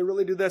Testament? Do they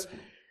really do this?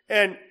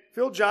 And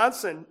Phil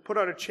Johnson put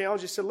out a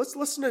challenge. He said, let's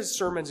listen to his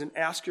sermons and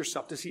ask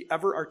yourself, does he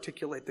ever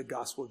articulate the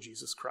gospel of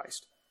Jesus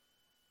Christ?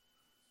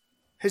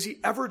 Has he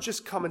ever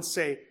just come and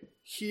say,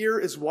 here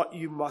is what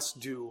you must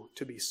do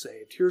to be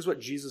saved. Here's what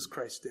Jesus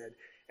Christ did.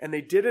 And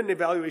they did an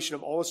evaluation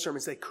of all his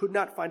sermons. They could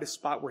not find a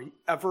spot where he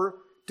ever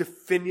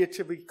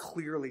definitively,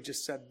 clearly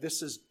just said,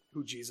 this is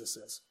who Jesus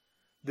is.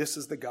 This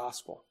is the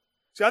gospel.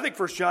 See, I think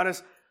 1 John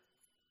is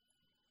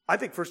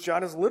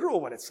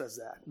literal when it says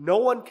that. No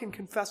one can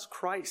confess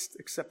Christ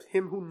except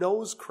him who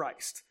knows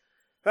Christ.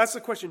 That's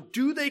the question.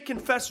 Do they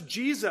confess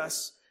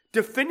Jesus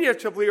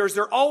definitively, or is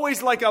there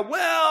always like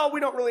we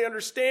don't really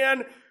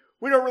understand.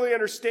 We don't really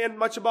understand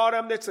much about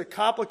him. That's a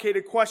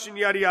complicated question,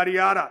 yada, yada,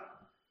 yada.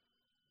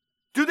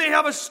 Do they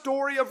have a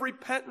story of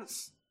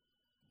repentance?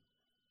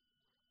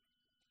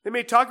 They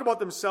may talk about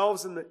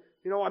themselves and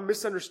I'm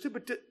misunderstood,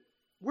 but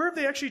where have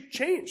they actually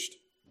changed?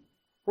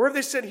 Where have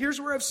they said,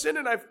 here's where I've sinned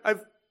and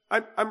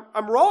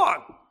I'm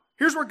wrong.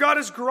 Here's where God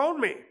has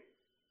grown me.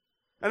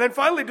 And then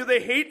finally, do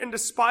they hate and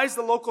despise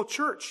the local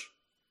church?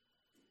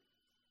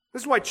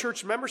 This is why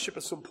church membership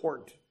is so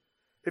important.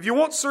 If you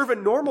won't serve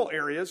in normal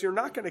areas, you're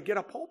not going to get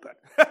a pulpit.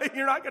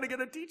 You're not going to get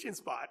a teaching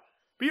spot.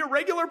 Be a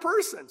regular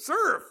person.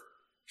 Serve.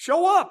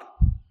 Show up.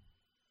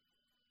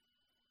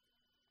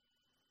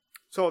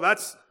 So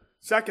that's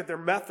second, their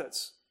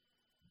methods.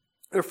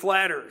 They're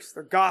flatterers.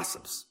 They're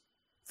gossips.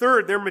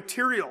 Third, they're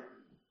material.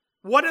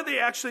 What are they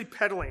actually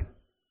peddling?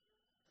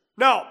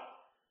 Now,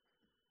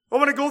 I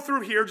want to go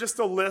through here just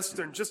a list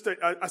and just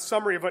a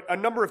summary of a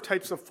number of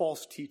types of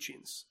false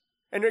teachings.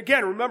 And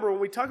again, remember, when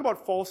we talk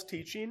about false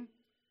teaching,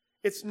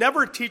 it's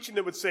never a teaching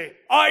that would say,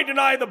 I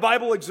deny the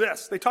Bible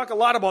exists. They talk a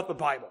lot about the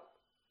Bible.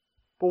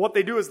 But what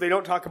they do is they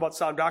don't talk about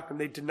sound doctrine.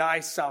 They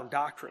deny sound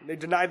doctrine. They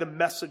deny the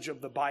message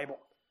of the Bible.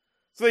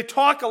 So they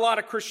talk a lot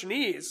of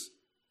Christianese,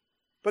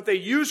 but they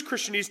use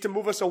Christianese to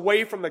move us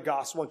away from the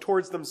gospel and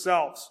towards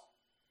themselves.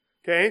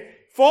 Okay?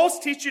 False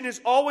teaching is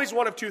always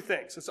one of two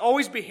things. It's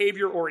always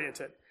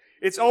behavior-oriented.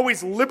 It's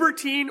always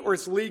libertine or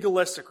it's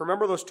legalistic.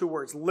 Remember those two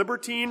words,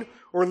 libertine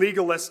or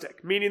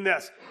legalistic. Meaning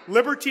this,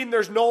 libertine,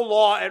 there's no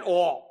law at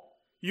all.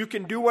 You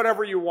can do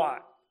whatever you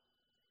want.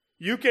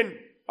 You can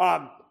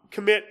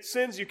commit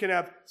sins. You can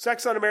have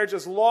sex out of marriage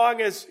as long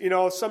as,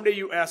 someday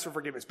you ask for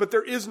forgiveness. But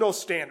there is no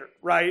standard,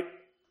 right?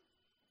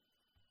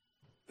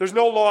 There's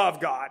no law of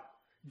God.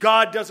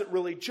 God doesn't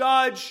really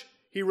judge.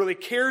 He really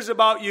cares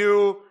about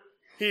you.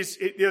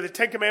 The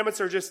 10 Commandments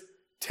are just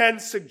 10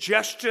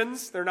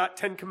 suggestions. They're not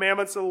 10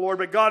 commandments of the Lord,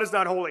 but God is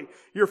not holy.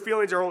 Your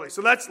feelings are holy.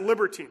 So that's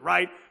libertine,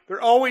 right?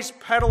 They're always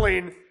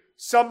peddling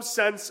some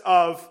sense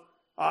of,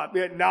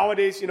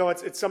 nowadays,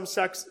 it's some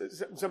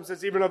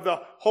sense even of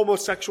the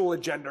homosexual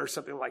agenda or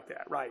something like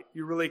that, right?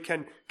 You really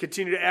can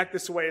continue to act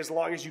this way as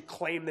long as you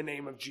claim the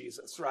name of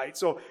Jesus, right?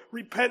 So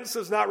repentance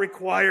is not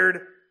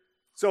required.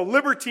 So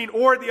libertine,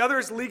 or the other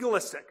is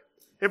legalistic.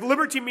 If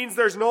libertine means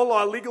there's no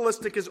law,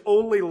 legalistic is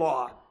only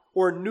law,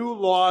 or new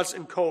laws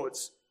and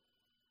codes.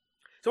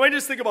 So I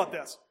just think about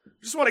this. I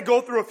just want to go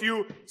through a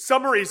few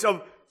summaries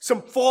of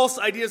some false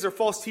ideas or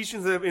false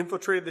teachings that have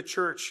infiltrated the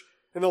church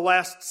in the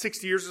last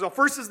 60 years or so.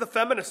 First is the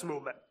feminist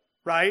movement,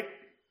 right?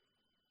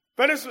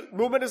 Feminist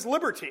movement is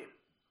libertine,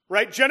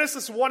 right?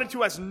 Genesis 1 and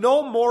 2 has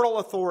no moral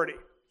authority.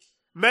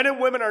 Men and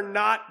women are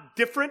not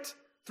different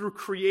through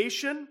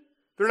creation.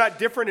 They're not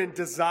different in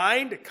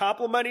design to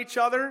complement each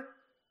other.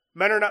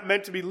 Men are not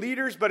meant to be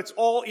leaders, but it's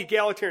all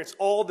egalitarian. It's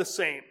all the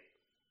same.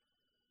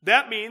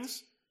 That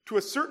means, to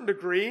a certain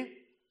degree,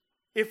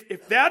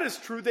 if that is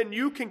true, then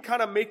you can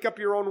kind of make up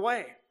your own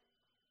way.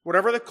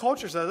 Whatever the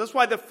culture says. That's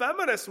why the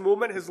feminist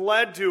movement has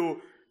led to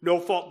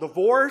no-fault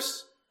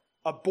divorce,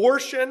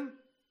 abortion,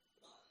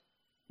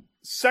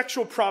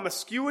 sexual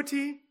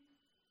promiscuity,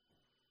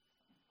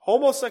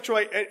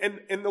 homosexuality,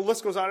 and the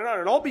list goes on and on.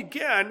 It all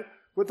began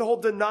with the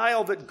whole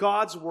denial that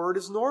God's word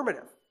is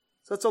normative.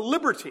 So it's a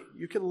liberty.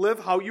 You can live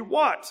how you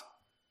want.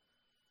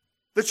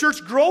 The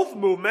church growth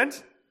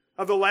movement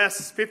of the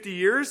last 50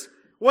 years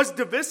was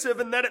divisive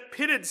in that it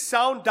pitted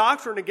sound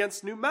doctrine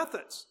against new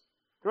methods.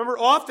 Remember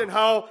often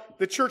how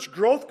the church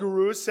growth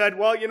gurus said,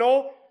 well,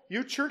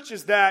 you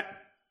churches that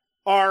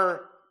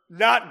are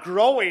not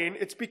growing,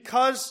 it's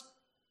because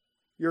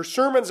your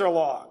sermons are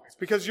long. It's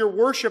because your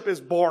worship is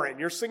boring.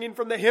 You're singing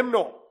from the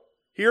hymnal.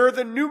 Here are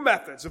the new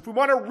methods. If we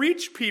want to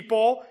reach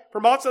people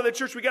from outside the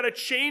church, we got to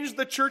change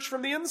the church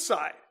from the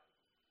inside.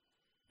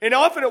 And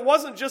often it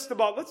wasn't just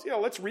about,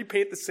 let's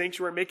repaint the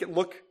sanctuary, make it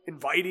look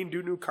inviting,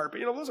 do new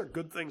carpet. Those are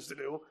good things to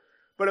do.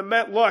 But it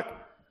meant, look,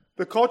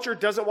 the culture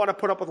doesn't want to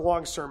put up with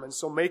long sermons,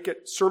 so make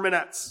it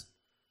sermonettes.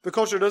 The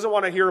culture doesn't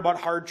want to hear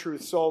about hard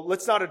truths, so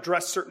let's not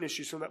address certain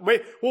issues from that.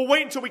 We'll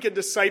wait until we can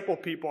disciple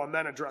people and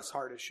then address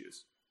hard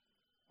issues.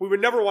 We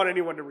would never want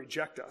anyone to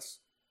reject us.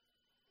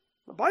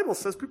 The Bible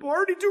says people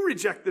already do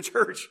reject the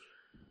church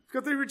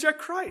because they reject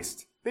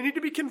Christ. They need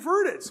to be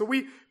converted. So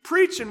we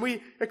preach and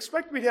we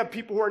expect we'd have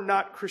people who are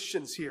not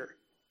Christians here.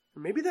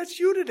 And maybe that's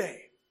you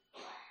today.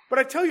 But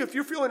I tell you, if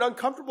you're feeling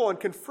uncomfortable and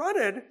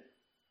confronted,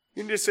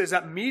 you need to say, is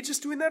that me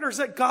just doing that or is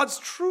that God's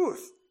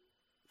truth?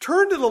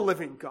 Turn to the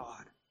living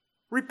God.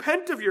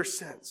 Repent of your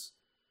sins.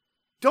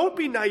 Don't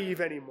be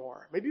naive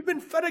anymore. Maybe you've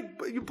been fed,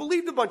 you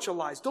believed a bunch of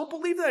lies. Don't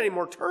believe that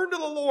anymore. Turn to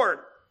the Lord.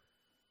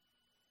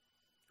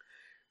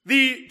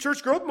 The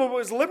church growth movement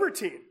was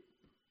libertine,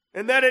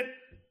 and that it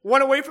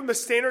went away from the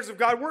standards of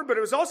God's word, but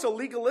it was also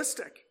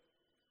legalistic.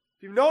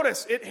 If you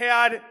notice,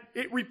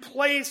 it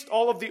replaced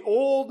all of the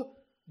old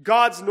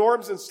God's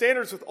norms and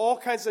standards with all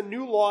kinds of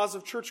new laws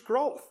of church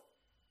growth.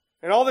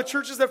 And all the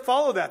churches that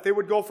follow that, they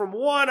would go from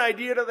one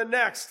idea to the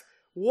next,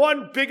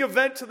 one big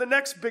event to the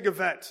next big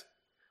event.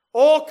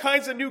 All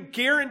kinds of new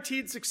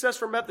guaranteed success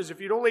for methods. If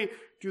you'd only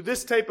do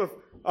this type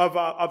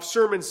of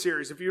sermon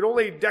series, if you'd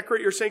only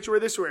decorate your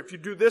sanctuary this way, if you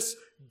do this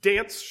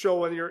dance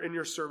show in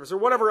your service, or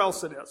whatever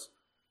else it is.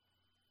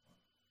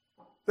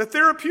 The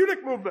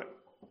therapeutic movement,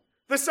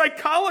 the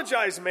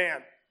psychologized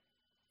man.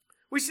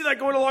 We see that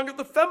going along with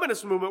the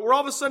feminist movement, where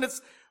all of a sudden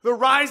it's the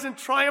rise and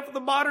triumph of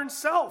the modern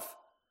self.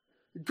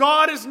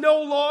 God is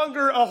no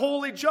longer a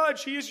holy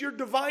judge. He is your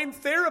divine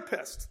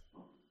therapist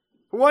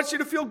who wants you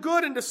to feel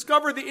good and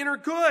discover the inner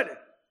good.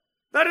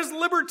 That is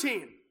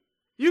libertine.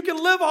 You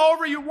can live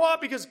however you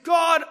want because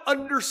God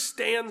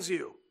understands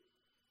you.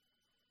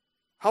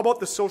 How about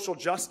the social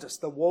justice,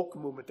 the woke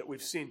movement that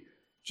we've seen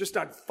just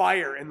on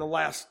fire in the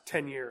last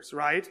 10 years,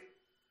 right?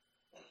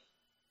 In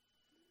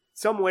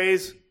some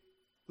ways,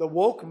 the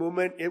woke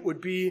movement, it would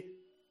be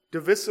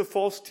divisive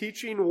false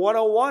teaching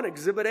 101,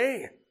 Exhibit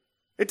A.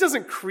 It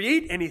doesn't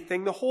create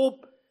anything. The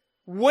whole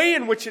way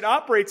in which it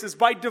operates is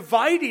by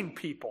dividing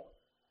people,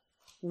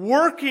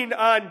 working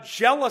on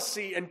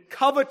jealousy and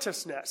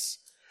covetousness,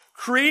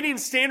 creating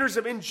standards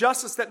of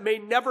injustice that may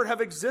never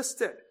have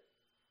existed.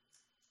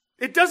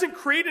 It doesn't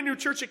create a new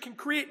church. It can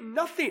create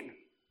nothing.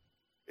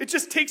 It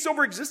just takes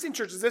over existing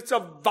churches. It's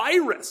a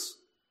virus.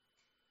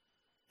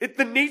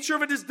 The nature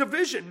of it is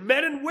division.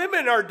 Men and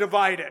women are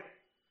divided.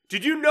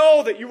 Did you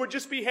know that you would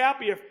just be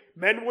happy if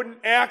men wouldn't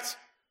act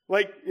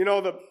like,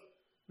 the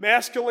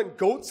masculine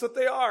goats that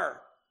they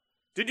are?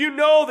 Did you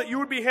know that you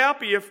would be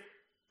happy if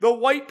the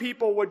white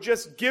people would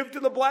just give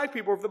to the black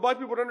people, if the black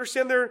people would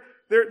understand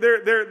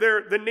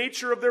the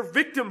nature of their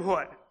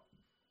victimhood?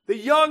 The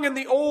young and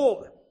the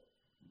old,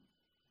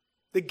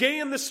 the gay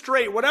and the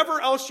straight, whatever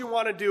else you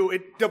want to do,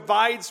 it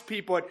divides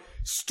people. It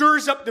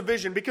stirs up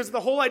division because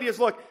the whole idea is,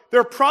 look,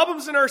 there are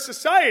problems in our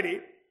society.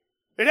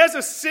 It has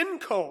a sin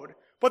code,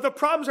 but the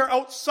problems are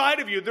outside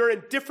of you. They're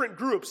in different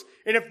groups.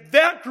 And if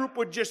that group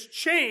would just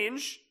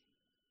change,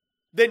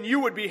 then you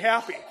would be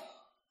happy,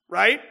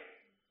 right?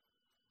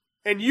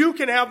 And you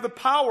can have the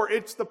power.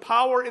 It's the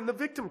power in the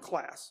victim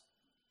class.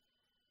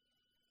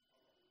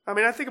 I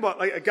mean, I think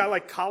about a guy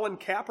like Colin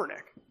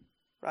Kaepernick,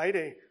 right?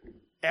 A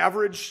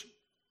average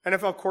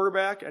NFL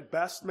quarterback at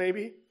best,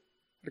 maybe.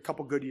 A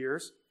couple good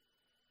years.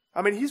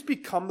 I mean, he's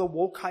become the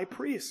woke high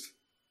priest.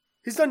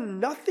 He's done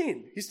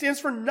nothing. He stands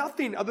for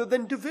nothing other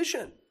than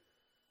division.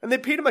 And they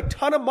paid him a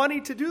ton of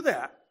money to do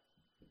that.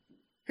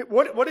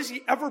 What has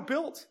he ever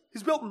built?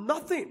 He's built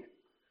nothing.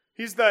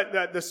 He's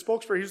the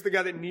spokesperson. He's the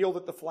guy that kneeled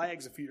at the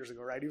flags a few years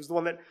ago, right? He was the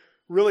one that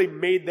really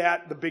made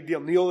that the big deal,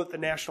 kneeled at the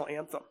national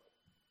anthem.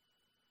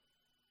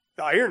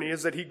 The irony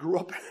is that he grew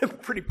up in a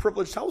pretty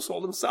privileged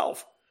household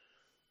himself.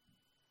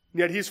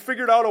 Yet he's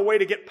figured out a way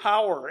to get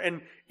power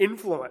and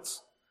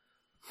influence.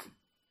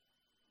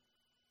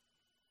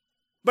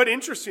 But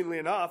interestingly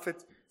enough, in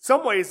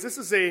some ways, this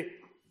is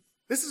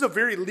a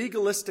very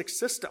legalistic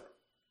system.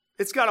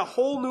 It's got a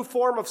whole new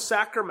form of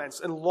sacraments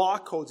and law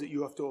codes that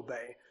you have to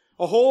obey.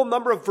 A whole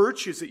number of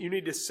virtues that you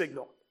need to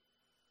signal.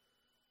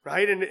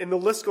 Right? And the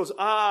list goes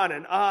on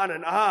and on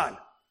and on.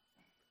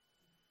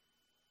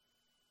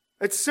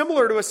 It's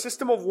similar to a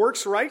system of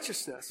works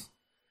righteousness.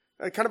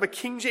 Kind of a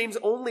King James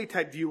only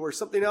type view or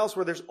something else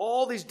where there's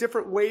all these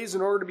different ways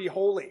in order to be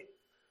holy.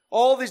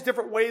 All these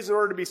different ways in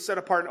order to be set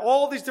apart. And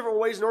all these different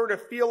ways in order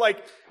to feel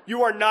like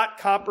you are not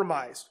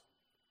compromised.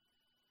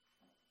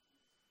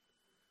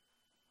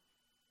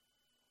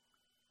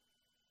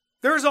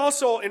 There's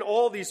also, in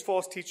all these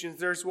false teachings,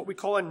 there's what we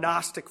call a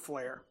Gnostic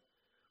flair.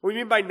 What we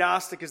mean by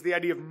Gnostic is the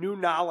idea of new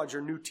knowledge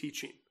or new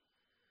teaching.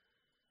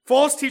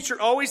 False teacher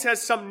always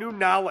has some new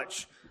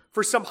knowledge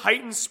for some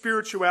heightened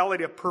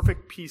spirituality of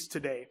perfect peace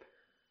today.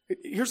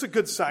 Here's a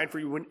good sign for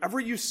you. Whenever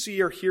you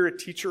see or hear a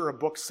teacher or a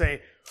book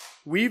say,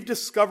 we've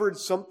discovered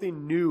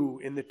something new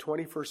in the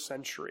 21st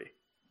century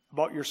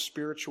about your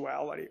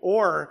spirituality.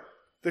 Or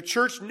the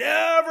church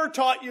never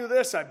taught you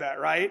this, I bet,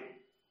 right?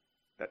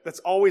 That's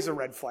always a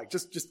red flag.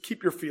 Just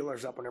keep your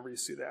feelers up whenever you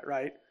see that,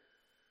 right?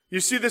 You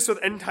see this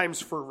with end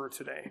times fervor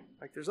today.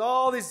 Like there's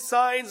all these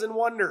signs and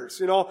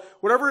wonders.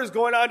 Whatever is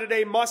going on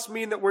today must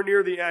mean that we're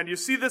near the end. You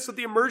see this with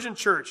the emergent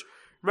church.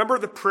 Remember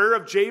the prayer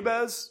of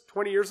Jabez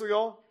 20 years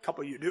ago? A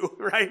couple of you do,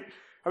 right?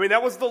 I mean,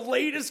 that was the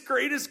latest,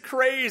 greatest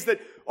craze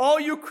that all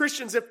you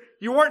Christians, if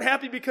you weren't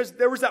happy because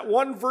there was that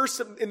one verse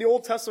in the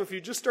Old Testament, if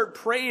you just start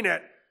praying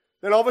it,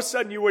 then all of a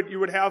sudden you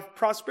would have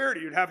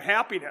prosperity. You'd have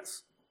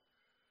happiness.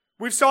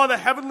 We saw the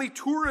heavenly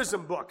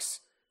tourism books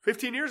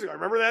 15 years ago.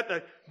 Remember that?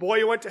 The boy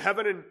who went to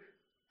heaven and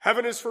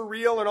heaven is for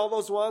real and all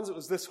those ones. It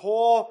was this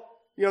whole,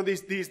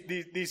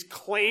 these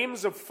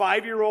claims of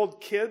 5-year-old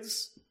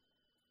kids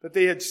that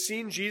they had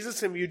seen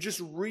Jesus, and you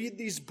just read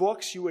these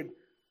books, you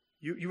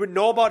would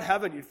know about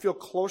heaven. You'd feel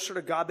closer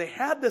to God. They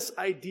had this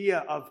idea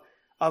of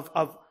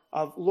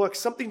look,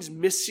 something's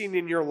missing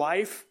in your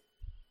life,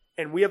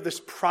 and we have this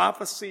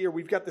prophecy, or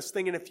we've got this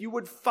thing, and if you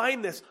would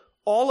find this,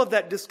 all of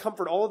that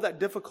discomfort, all of that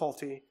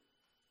difficulty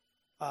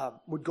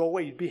would go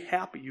away. You'd be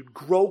happy. You'd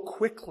grow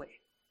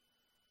quickly.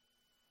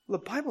 The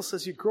Bible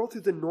says you grow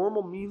through the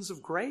normal means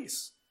of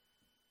grace.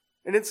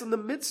 And it's in the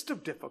midst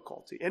of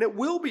difficulty. And it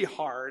will be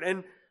hard.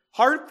 And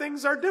hard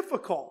things are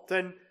difficult.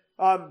 And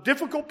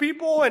difficult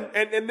people.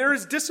 And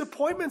there's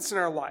disappointments in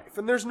our life.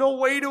 And there's no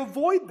way to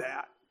avoid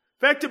that.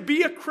 In fact, to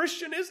be a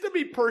Christian is to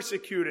be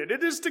persecuted.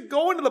 It is to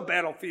go into the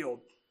battlefield.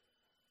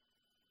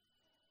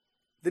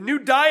 The new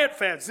diet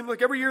fad. It seems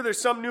like every year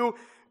there's some new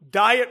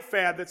diet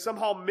fad that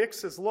somehow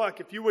mixes. Look,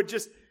 if you would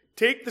just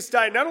take this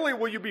diet, not only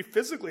will you be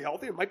physically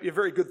healthy, it might be a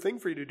very good thing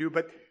for you to do,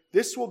 but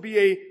this will be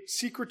a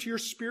secret to your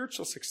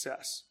spiritual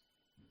success.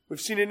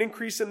 We've seen an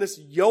increase in this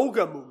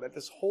yoga movement,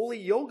 this holy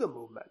yoga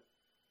movement,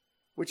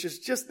 which is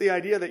just the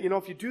idea that,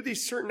 if you do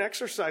these certain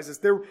exercises,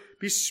 there will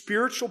be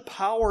spiritual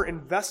power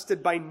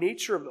invested by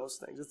nature of those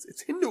things.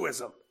 It's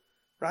Hinduism,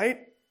 right?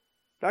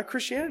 Not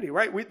Christianity,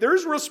 right? There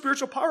is real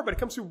spiritual power, but it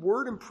comes through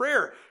word and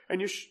prayer.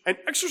 And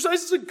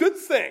exercise is a good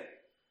thing.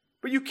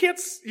 But you can't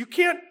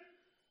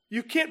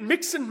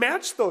mix and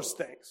match those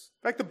things.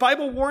 In fact, the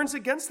Bible warns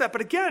against that.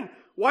 But again,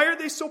 why are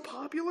they so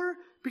popular?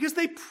 Because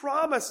they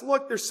promise,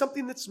 look, there's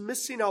something that's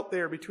missing out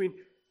there between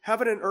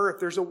heaven and earth.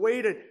 There's a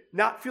way to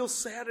not feel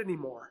sad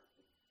anymore.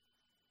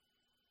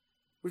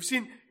 We've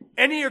seen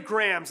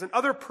enneagrams and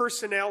other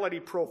personality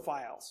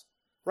profiles,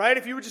 right?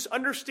 If you would just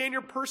understand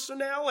your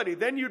personality,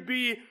 then you'd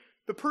be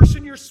the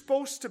person you're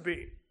supposed to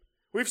be.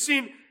 We've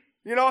seen,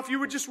 if you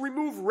would just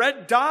remove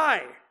red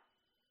dye,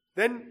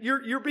 then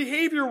your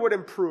behavior would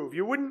improve.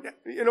 You wouldn't,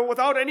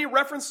 without any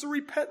reference to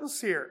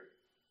repentance here.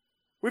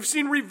 We've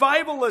seen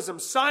revivalism,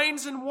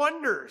 signs and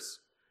wonders.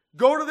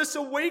 Go to this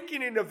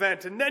awakening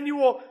event and then you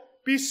will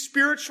be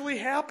spiritually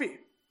happy.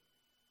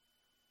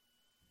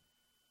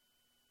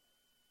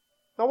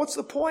 Now what's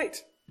the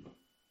point?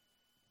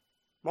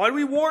 Why do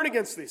we warn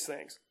against these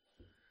things?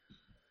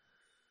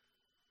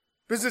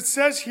 Because it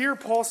says here,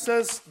 Paul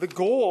says the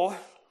goal,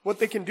 what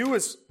they can do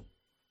is,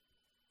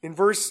 in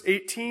verse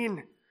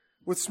 18,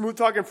 with smooth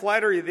talk and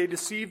flattery, they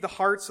deceive the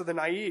hearts of the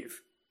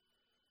naive.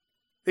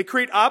 They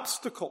create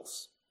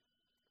obstacles.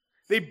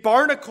 They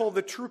barnacle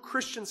the true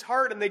Christian's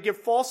heart and they give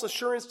false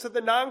assurance to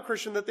the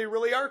non-Christian that they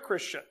really are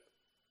Christian.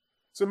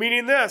 So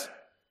meaning this,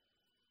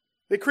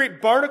 they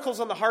create barnacles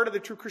on the heart of the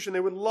true Christian.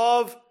 They would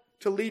love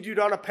to lead you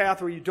down a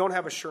path where you don't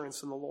have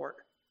assurance in the Lord,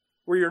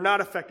 where you're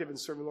not effective in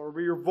serving the Lord,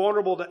 where you're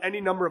vulnerable to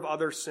any number of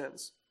other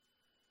sins.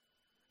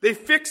 They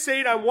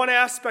fixate on one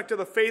aspect of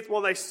the faith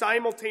while they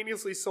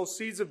simultaneously sow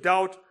seeds of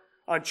doubt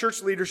on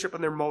church leadership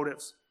and their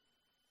motives.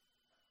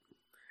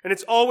 And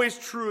it's always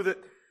true that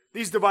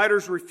these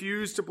dividers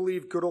refuse to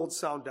believe good old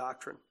sound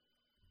doctrine.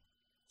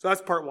 So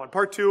that's part one.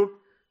 Part two,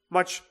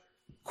 much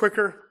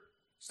quicker,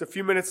 just a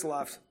few minutes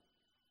left.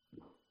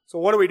 So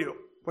what do?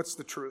 What's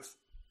the truth?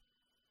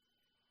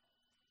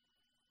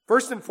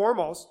 First and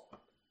foremost,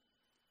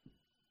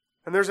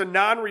 and there's a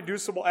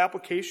non-reducible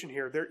application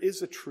here, there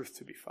is a truth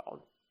to be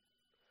found.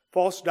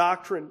 False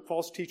doctrine,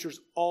 false teachers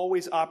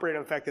always operate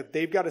on the fact that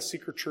they've got a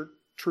secret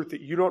truth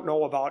that you don't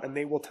know about, and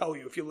they will tell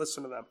you if you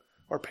listen to them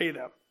or pay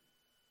them.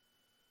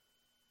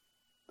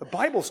 The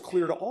Bible's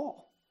clear to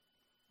all.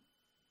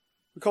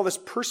 We call this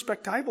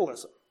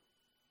perspectivalism,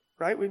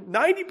 right?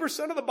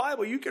 90% of the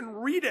Bible, you can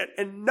read it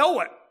and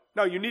know it.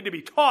 Now, you need to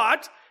be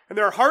taught, and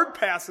there are hard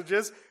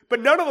passages,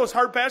 but none of those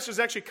hard passages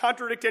actually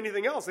contradict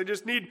anything else. They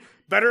just need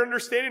better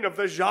understanding of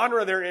the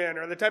genre they're in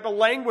or the type of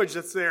language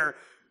that's there.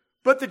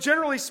 But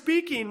generally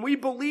speaking, we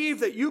believe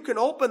that you can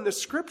open the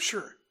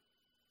Scripture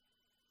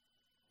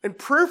and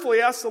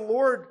prayerfully ask the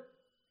Lord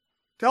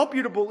to help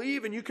you to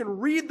believe, and you can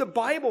read the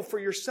Bible for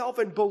yourself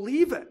and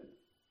believe it.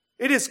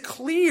 It is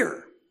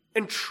clear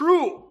and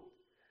true.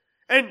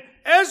 And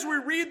as we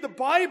read the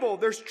Bible,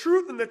 there's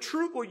truth, and the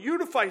truth will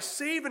unify,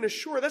 save, and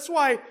assure. That's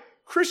why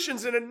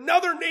Christians in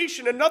another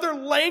nation, another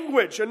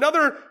language,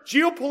 another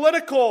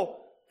geopolitical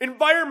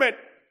environment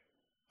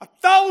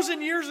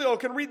 1,000 years ago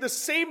can read the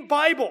same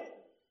Bible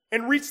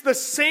and reach the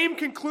same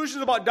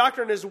conclusions about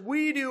doctrine as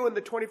we do in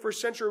the 21st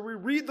century. We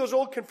read those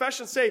old confessions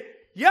and say,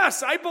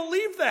 yes, I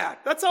believe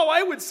that. That's how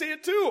I would say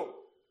it too.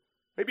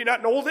 Maybe not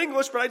in Old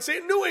English, but I'd say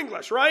it in New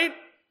English, right?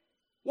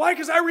 Why?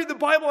 Because I read the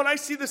Bible and I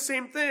see the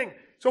same thing.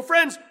 So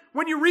friends,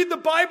 when you read the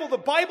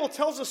Bible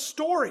tells a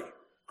story.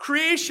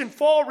 Creation,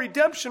 fall,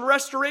 redemption,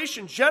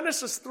 restoration,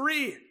 Genesis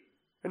 3.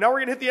 And now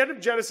we're going to hit the end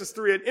of Genesis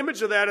 3, an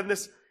image of that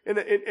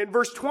in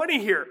verse 20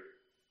 here.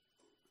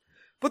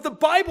 But the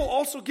Bible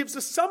also gives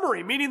a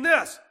summary, meaning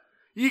this.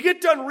 You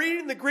get done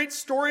reading the great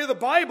story of the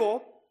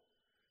Bible,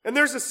 and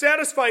there's a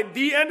satisfying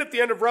the end at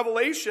the end of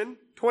Revelation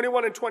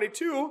 21 and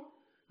 22.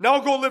 Now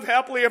go live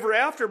happily ever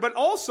after. But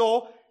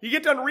also, you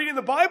get done reading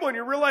the Bible and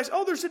you realize,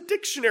 there's a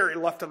dictionary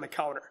left on the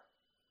counter.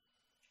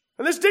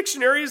 And this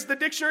dictionary is the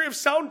dictionary of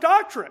sound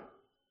doctrine.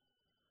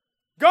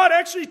 God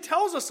actually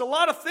tells us a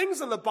lot of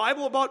things in the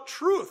Bible about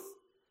truth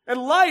and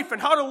life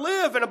and how to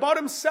live and about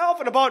himself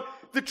and about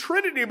the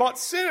Trinity, about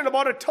sin and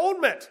about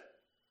atonement.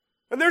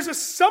 And there's a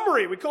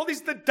summary. We call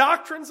these the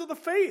doctrines of the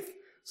faith.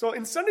 So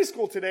in Sunday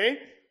school today,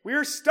 we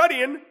are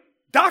studying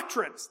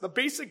doctrines, the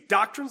basic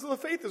doctrines of the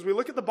faith. As we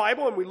look at the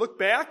Bible and we look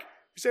back,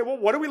 we say, well,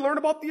 what do we learn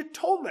about the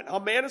atonement? How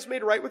man is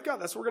made right with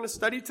God. That's what we're going to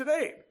study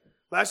today.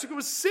 Last week it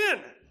was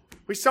sin.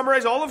 We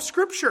summarize all of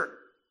Scripture.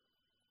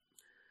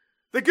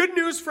 The good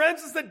news,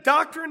 friends, is that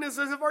doctrine is,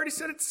 as I've already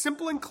said, it's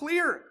simple and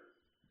clear.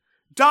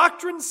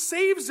 Doctrine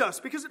saves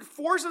us because it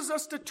forces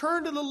us to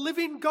turn to the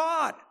living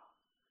God.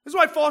 This is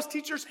why false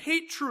teachers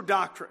hate true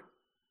doctrine.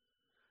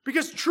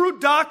 Because true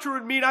doctrine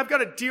would mean I've got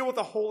to deal with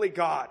a holy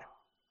God.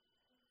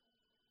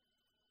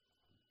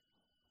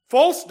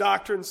 False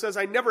doctrine says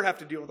I never have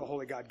to deal with a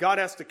holy God. God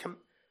has to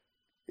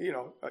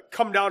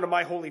come down to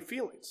my holy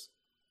feelings.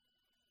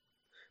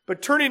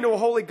 But turning to a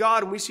holy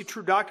God, when we see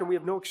true doctrine, we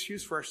have no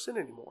excuse for our sin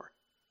anymore.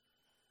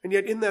 And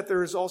yet in that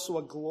there is also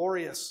a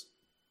glorious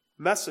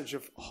message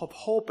of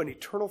hope and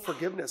eternal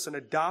forgiveness and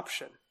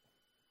adoption.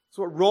 That's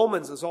what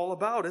Romans is all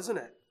about, isn't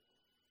it?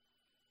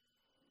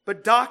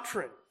 But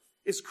doctrine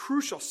is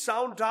crucial.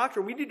 Sound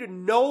doctrine. We need to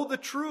know the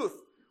truth.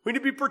 We need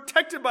to be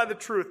protected by the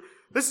truth.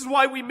 This is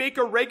why we make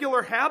a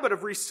regular habit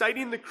of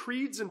reciting the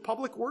creeds in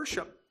public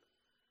worship.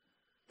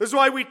 This is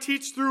why we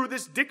teach through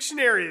this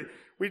dictionary.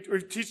 We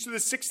teach through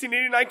the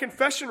 1689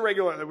 confession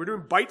regularly. We're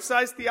doing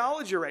bite-sized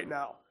theology right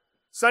now.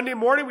 Sunday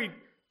morning,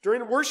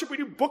 during worship, we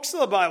do books of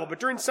the Bible, but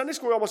during Sunday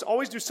school, we almost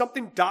always do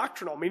something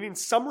doctrinal, meaning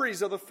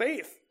summaries of the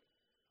faith.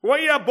 We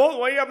want you to have both. We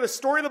want you to have the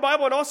story of the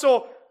Bible and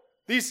also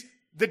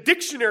the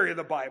dictionary of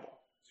the Bible.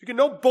 So You can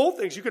know both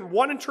things.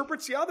 One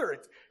interprets the other.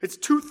 It's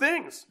two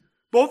things,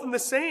 both in the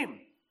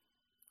same.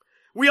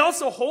 We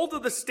also hold to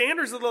the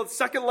standards of the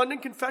Second London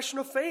Confession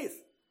of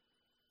Faith.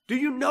 Do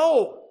you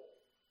know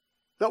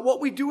that what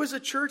we do as a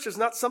church is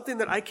not something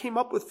that I came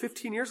up with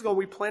 15 years ago when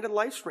we planted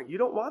LifeSpring? You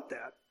don't want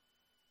that.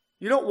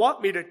 You don't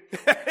want me to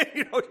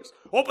just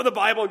open the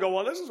Bible and go,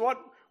 well, this is what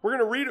we're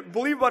going to read,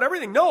 believe about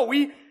everything. No,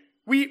 we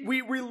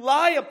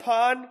rely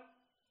upon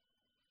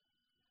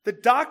the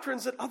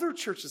doctrines that other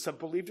churches have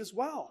believed as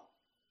well.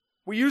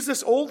 We use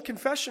this old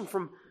confession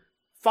from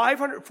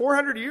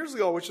 400 years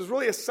ago, which is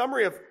really a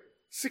summary of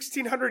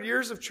 1,600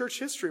 years of church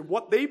history,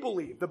 what they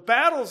believe, the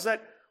battles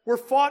that were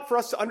fought for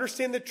us to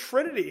understand the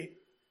Trinity.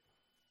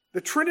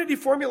 The Trinity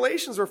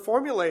formulations were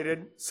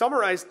formulated,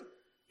 summarized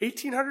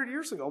 1,800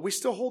 years ago. We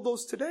still hold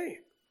those today.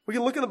 We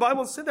can look in the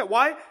Bible and say that.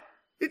 Why?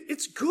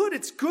 It's good.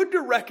 It's good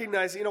to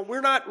recognize,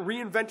 we're not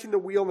reinventing the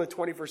wheel in the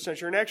 21st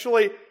century. And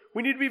actually,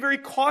 we need to be very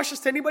cautious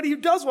to anybody who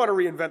does want to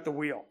reinvent the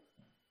wheel.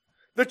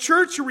 The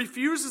church who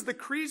refuses the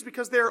creeds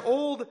because they're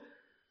old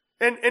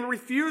and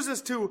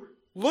refuses to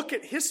look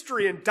at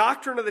history and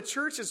doctrine of the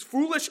church is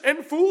foolish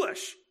and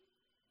foolish.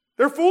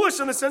 They're foolish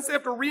in the sense they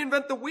have to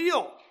reinvent the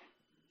wheel,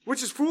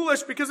 which is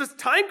foolish because it's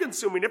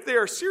time-consuming if they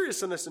are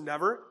serious in this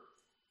endeavor.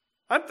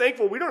 I'm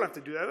thankful we don't have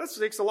to do that. That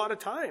takes a lot of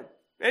time.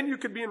 And you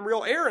could be in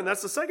real error, and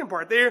that's the second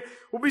part. They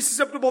will be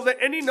susceptible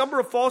to any number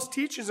of false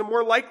teachings, and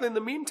more likely in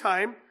the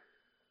meantime,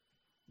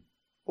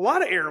 a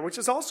lot of error, which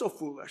is also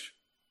foolish.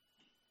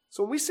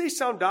 So when we say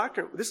sound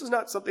doctrine, this is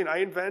not something I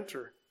invent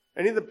or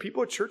any of the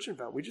people at church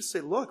invent. We just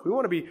say, look, we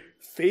want to be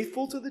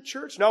faithful to the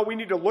church. Now we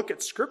need to look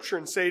at Scripture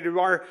and say,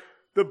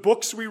 the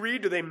books we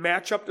read, do they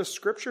match up to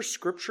Scripture?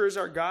 Scripture is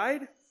our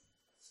guide.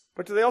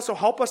 But do they also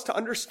help us to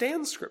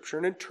understand Scripture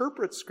and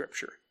interpret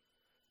Scripture?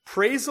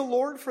 Praise the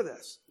Lord for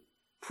this.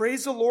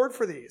 Praise the Lord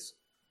for these.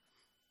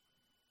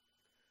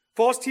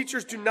 False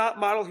teachers do not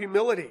model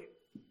humility.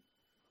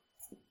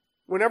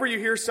 Whenever you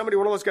hear somebody,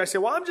 one of those guys say,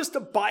 well, I'm just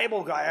a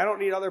Bible guy. I don't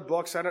need other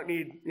books. I don't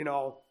need,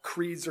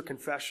 creeds or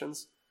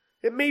confessions.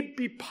 It may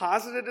be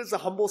posited as a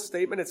humble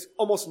statement. It's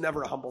almost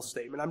never a humble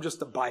statement. I'm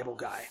just a Bible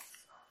guy.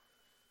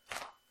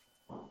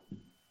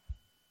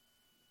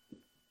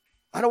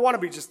 I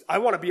want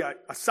to be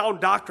a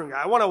sound doctrine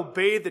guy. I want to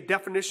obey the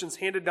definitions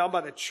handed down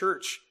by the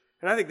church.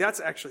 And I think that's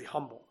actually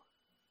humble.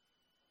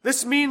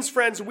 This means,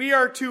 friends,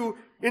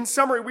 in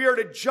summary, we are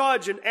to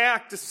judge and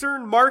act,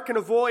 discern, mark, and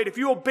avoid. If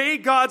you obey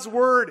God's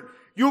word,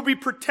 you will be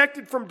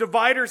protected from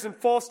dividers and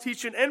false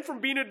teaching and from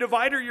being a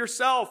divider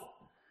yourself.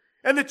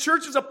 And the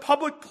church is a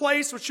public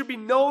place which should be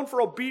known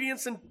for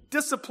obedience and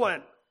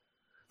discipline.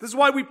 This is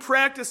why we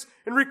practice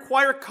and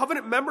require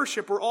covenant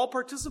membership where all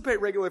participate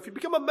regularly. If you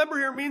become a member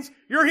here, it means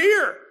you're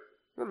here.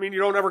 It doesn't mean you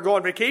don't ever go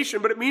on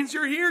vacation, but it means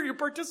you're here, you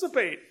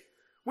participate.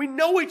 We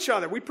know each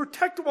other. We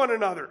protect one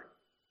another.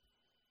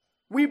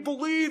 We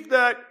believe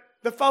that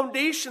the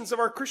foundations of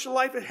our Christian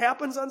life, it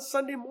happens on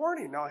Sunday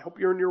morning. Now, I hope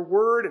you're in your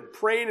word and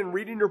praying and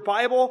reading your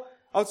Bible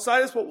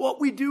outside this, but what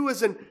we do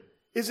is an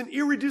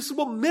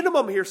irreducible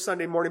minimum here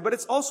Sunday morning, but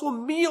it's also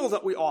a meal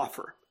that we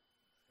offer.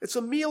 It's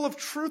a meal of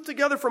truth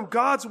together from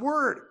God's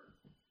word.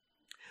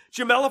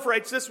 Jim Elliff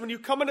writes this, when you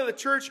come into the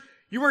church,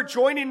 you are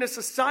joining a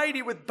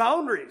society with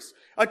boundaries.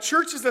 A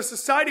church is a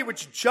society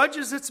which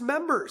judges its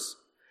members.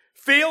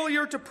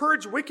 Failure to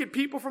purge wicked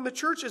people from the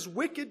church is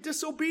wicked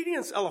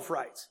disobedience, Elliff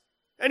writes.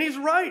 And he's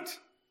right.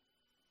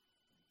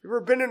 You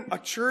ever been in a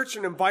church,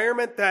 an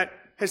environment that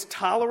has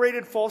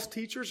tolerated false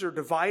teachers or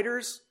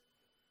dividers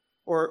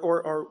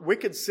or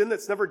wicked sin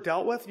that's never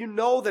dealt with? You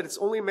know that it's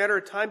only a matter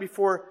of time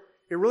before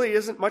it really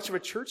isn't much of a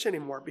church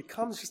anymore. It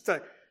becomes just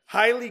a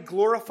highly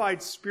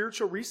glorified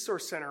spiritual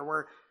resource center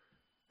where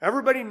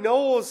everybody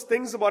knows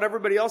things about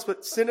everybody else,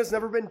 but sin has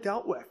never been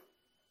dealt with.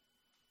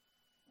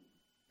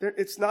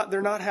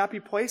 They're not happy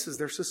places.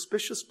 They're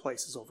suspicious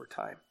places over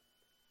time.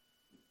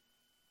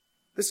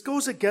 This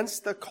goes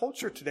against the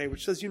culture today,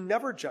 which says you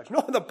never judge.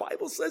 No, the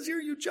Bible says here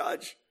you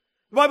judge.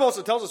 The Bible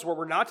also tells us where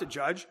we're not to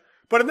judge,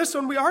 but in this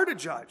one we are to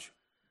judge.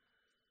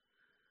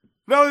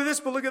 Not only this,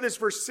 but look at this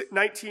verse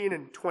 19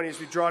 and 20 as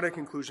we draw to a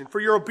conclusion.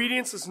 For your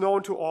obedience is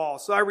known to all,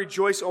 so I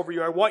rejoice over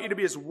you. I want you to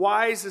be as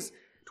wise as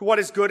to what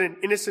is good and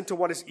innocent to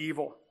what is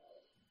evil.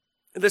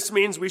 And this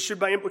means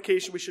by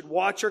implication, we should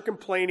watch our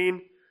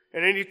complaining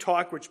and any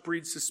talk which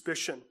breeds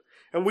suspicion.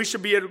 And we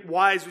should be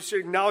wise. We should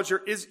acknowledge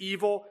there is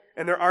evil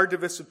and there are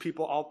divisive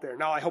people out there.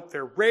 Now, I hope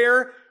they're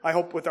rare. I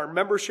hope with our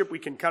membership we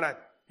can kind of,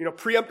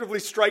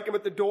 preemptively strike them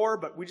at the door.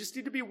 But we just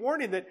need to be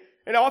warning that,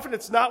 and often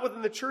it's not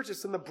within the church,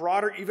 it's in the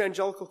broader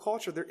evangelical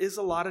culture. There is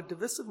a lot of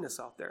divisiveness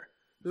out there.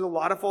 There's a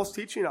lot of false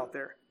teaching out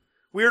there.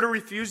 We are to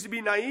refuse to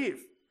be naive.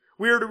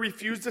 We are to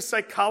refuse to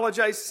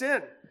psychologize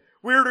sin.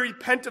 We are to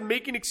repent of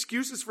making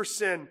excuses for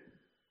sin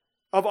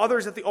of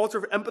others at the altar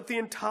of empathy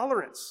and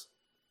tolerance.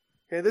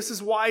 Okay, this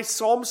is why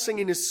psalm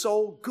singing is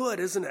so good,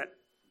 isn't it?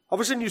 All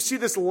of a sudden you see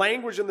this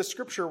language in the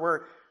scripture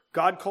where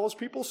God calls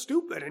people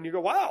stupid, and you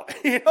go, wow,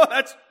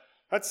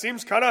 that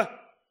seems kind of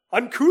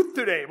uncouth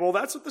today. Well,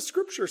 that's what the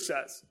scripture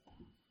says,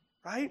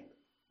 right?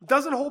 It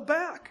doesn't hold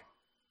back.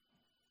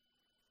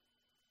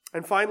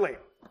 And finally,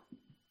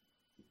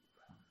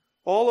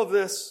 All of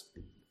this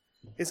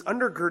is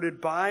undergirded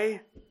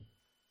by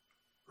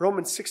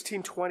Romans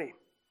 16:20.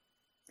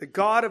 The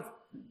God of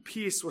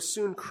peace will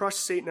soon crush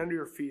Satan under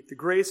your feet. The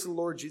grace of the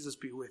Lord Jesus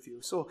be with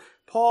you. So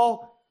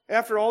Paul,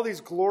 after all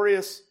these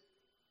glorious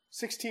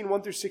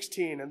 1 through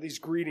 16, and these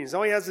greetings,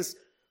 now he has this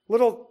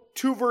little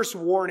 2-verse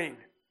warning.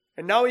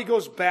 And now he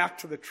goes back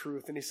to the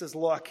truth and he says,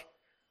 look,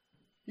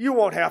 you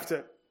don't have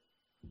to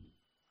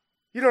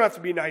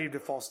be naive to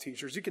false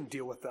teachers. You can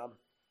deal with them.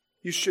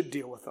 You should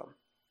deal with them.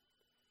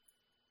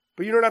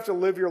 But you don't have to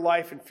live your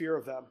life in fear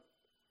of them.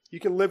 You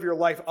can live your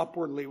life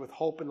upwardly with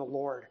hope in the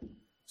Lord.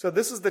 So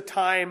this is the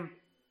time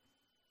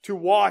to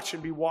watch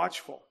and be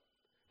watchful.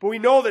 But we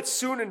know that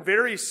soon and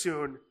very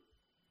soon,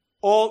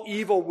 all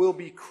evil will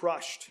be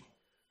crushed.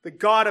 The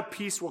God of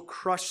peace will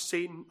crush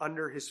Satan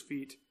under his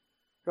feet.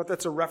 You know,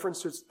 that's a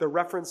reference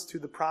to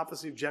the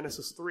prophecy of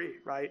Genesis 3,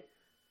 right?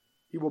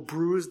 He will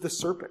bruise the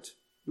serpent.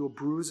 He will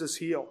bruise his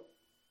heel.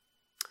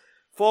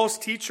 False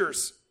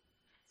teachers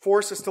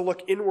force us to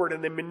look inward,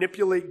 and they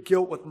manipulate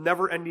guilt with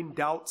never-ending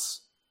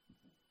doubts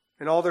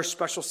and all their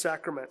special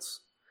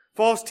sacraments.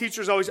 False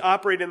teachers always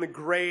operate in the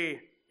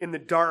gray, in the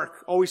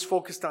dark, always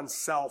focused on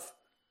self.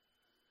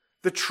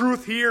 The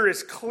truth here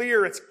is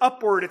clear. It's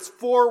upward. It's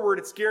forward.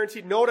 It's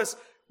guaranteed. Notice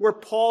where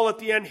Paul at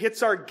the end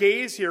hits our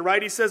gaze here,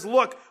 right? He says,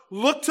 look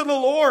to the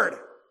Lord.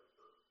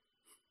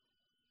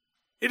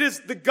 It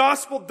is the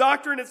gospel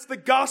doctrine. It's the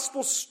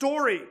gospel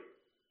story.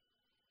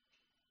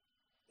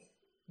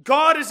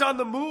 God is on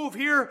the move.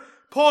 Here,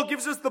 Paul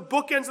gives us the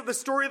bookends of the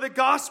story of the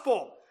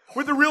gospel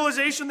with the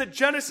realization that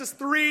Genesis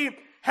 3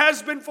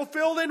 has been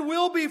fulfilled and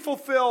will be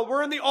fulfilled.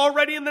 We're in the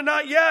already and the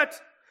not yet.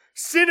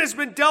 Sin has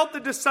been dealt the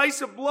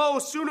decisive blow.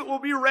 Soon it will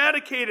be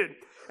eradicated.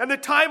 And the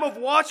time of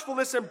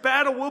watchfulness and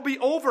battle will be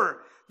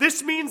over.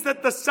 This means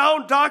that the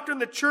sound doctrine,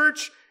 the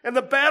church, and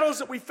the battles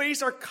that we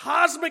face are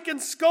cosmic in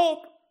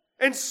scope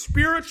and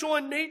spiritual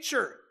in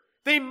nature.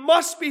 They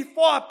must be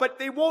fought, but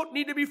they won't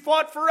need to be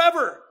fought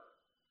forever.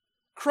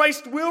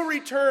 Christ will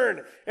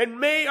return, and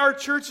may our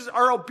churches,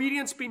 our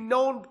obedience be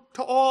known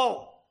to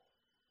all.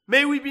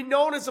 May we be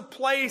known as a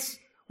place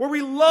where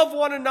we love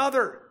one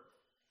another,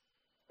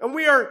 and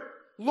we are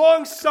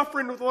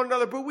long-suffering with one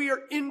another, but we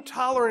are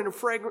intolerant of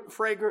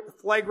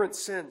flagrant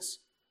sins,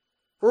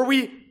 where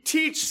we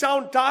teach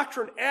sound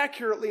doctrine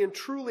accurately and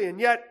truly, and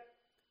yet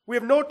we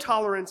have no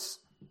tolerance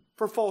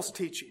for false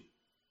teaching.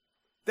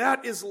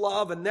 That is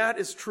love, and that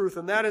is truth,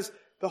 and that is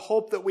the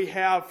hope that we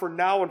have for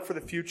now and for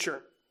the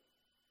future.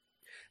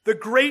 The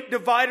great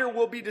divider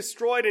will be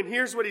destroyed, and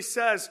here's what he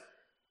says,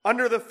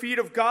 under the feet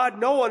of God?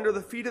 No, under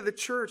the feet of the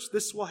church.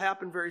 This will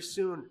happen very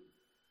soon.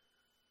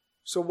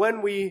 So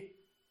when we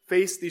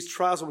face these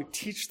trials, when we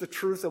teach the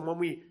truth, and when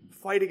we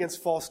fight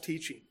against false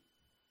teaching,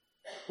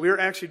 we are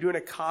actually doing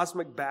a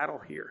cosmic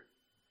battle here,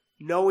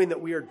 knowing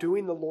that we are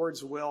doing the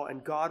Lord's will,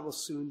 and God will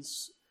soon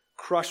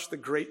crush the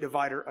great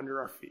divider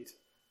under our feet.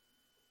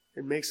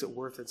 It makes it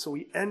worth it. So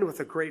we end with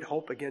a great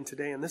hope again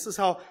today. And this is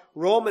how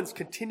Romans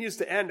continues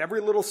to end.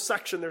 Every little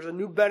section, there's a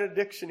new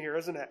benediction here,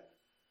 isn't it?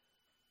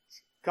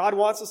 God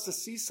wants us to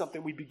see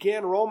something. We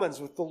began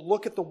Romans with the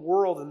look at the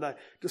world and the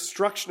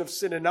destruction of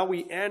sin. And now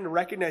we end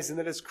recognizing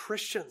that as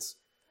Christians,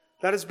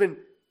 that has been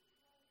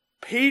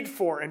paid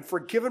for and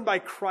forgiven by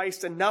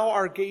Christ. And now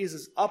our gaze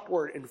is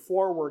upward and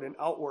forward and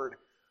outward.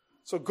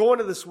 So go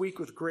into this week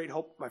with great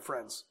hope, my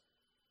friends.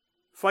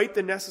 Fight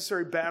the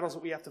necessary battles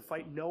that we have to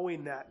fight,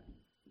 knowing that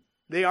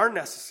they are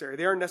necessary.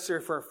 They are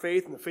necessary for our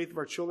faith and the faith of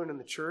our children in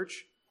the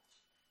church.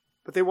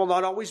 But they will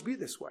not always be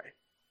this way.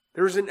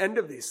 There is an end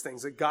of these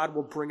things that God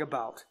will bring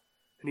about.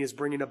 And He is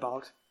bringing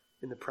about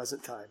in the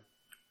present time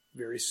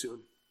very soon.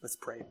 Let's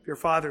pray. Dear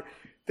Father,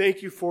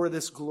 thank you for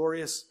this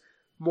glorious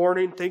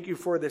morning. Thank you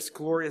for this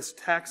glorious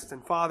text.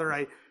 And Father,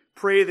 I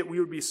pray that we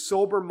would be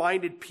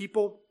sober-minded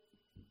people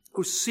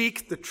who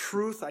seek the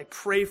truth. I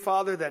pray,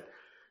 Father, that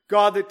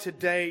God, that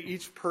today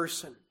each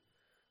person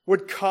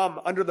would come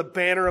under the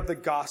banner of the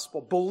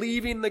gospel,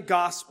 believing the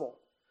gospel.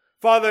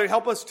 Father,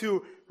 help us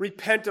to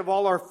repent of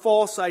all our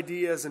false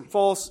ideas and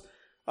false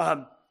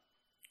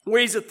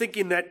ways of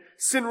thinking that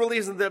sin really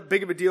isn't that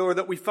big of a deal, or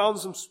that we found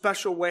some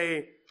special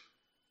way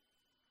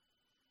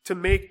to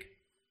make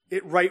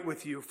it right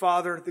with you.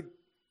 Father,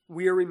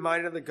 we are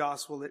reminded of the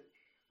gospel that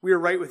we are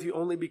right with you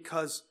only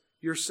because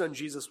your Son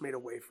Jesus made a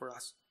way for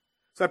us.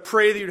 So I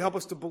pray that you'd help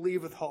us to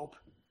believe with hope.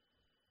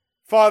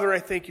 Father, I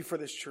thank you for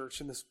this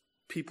church and this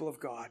people of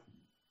God.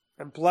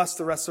 And bless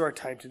the rest of our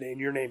time today. In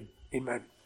your name, amen.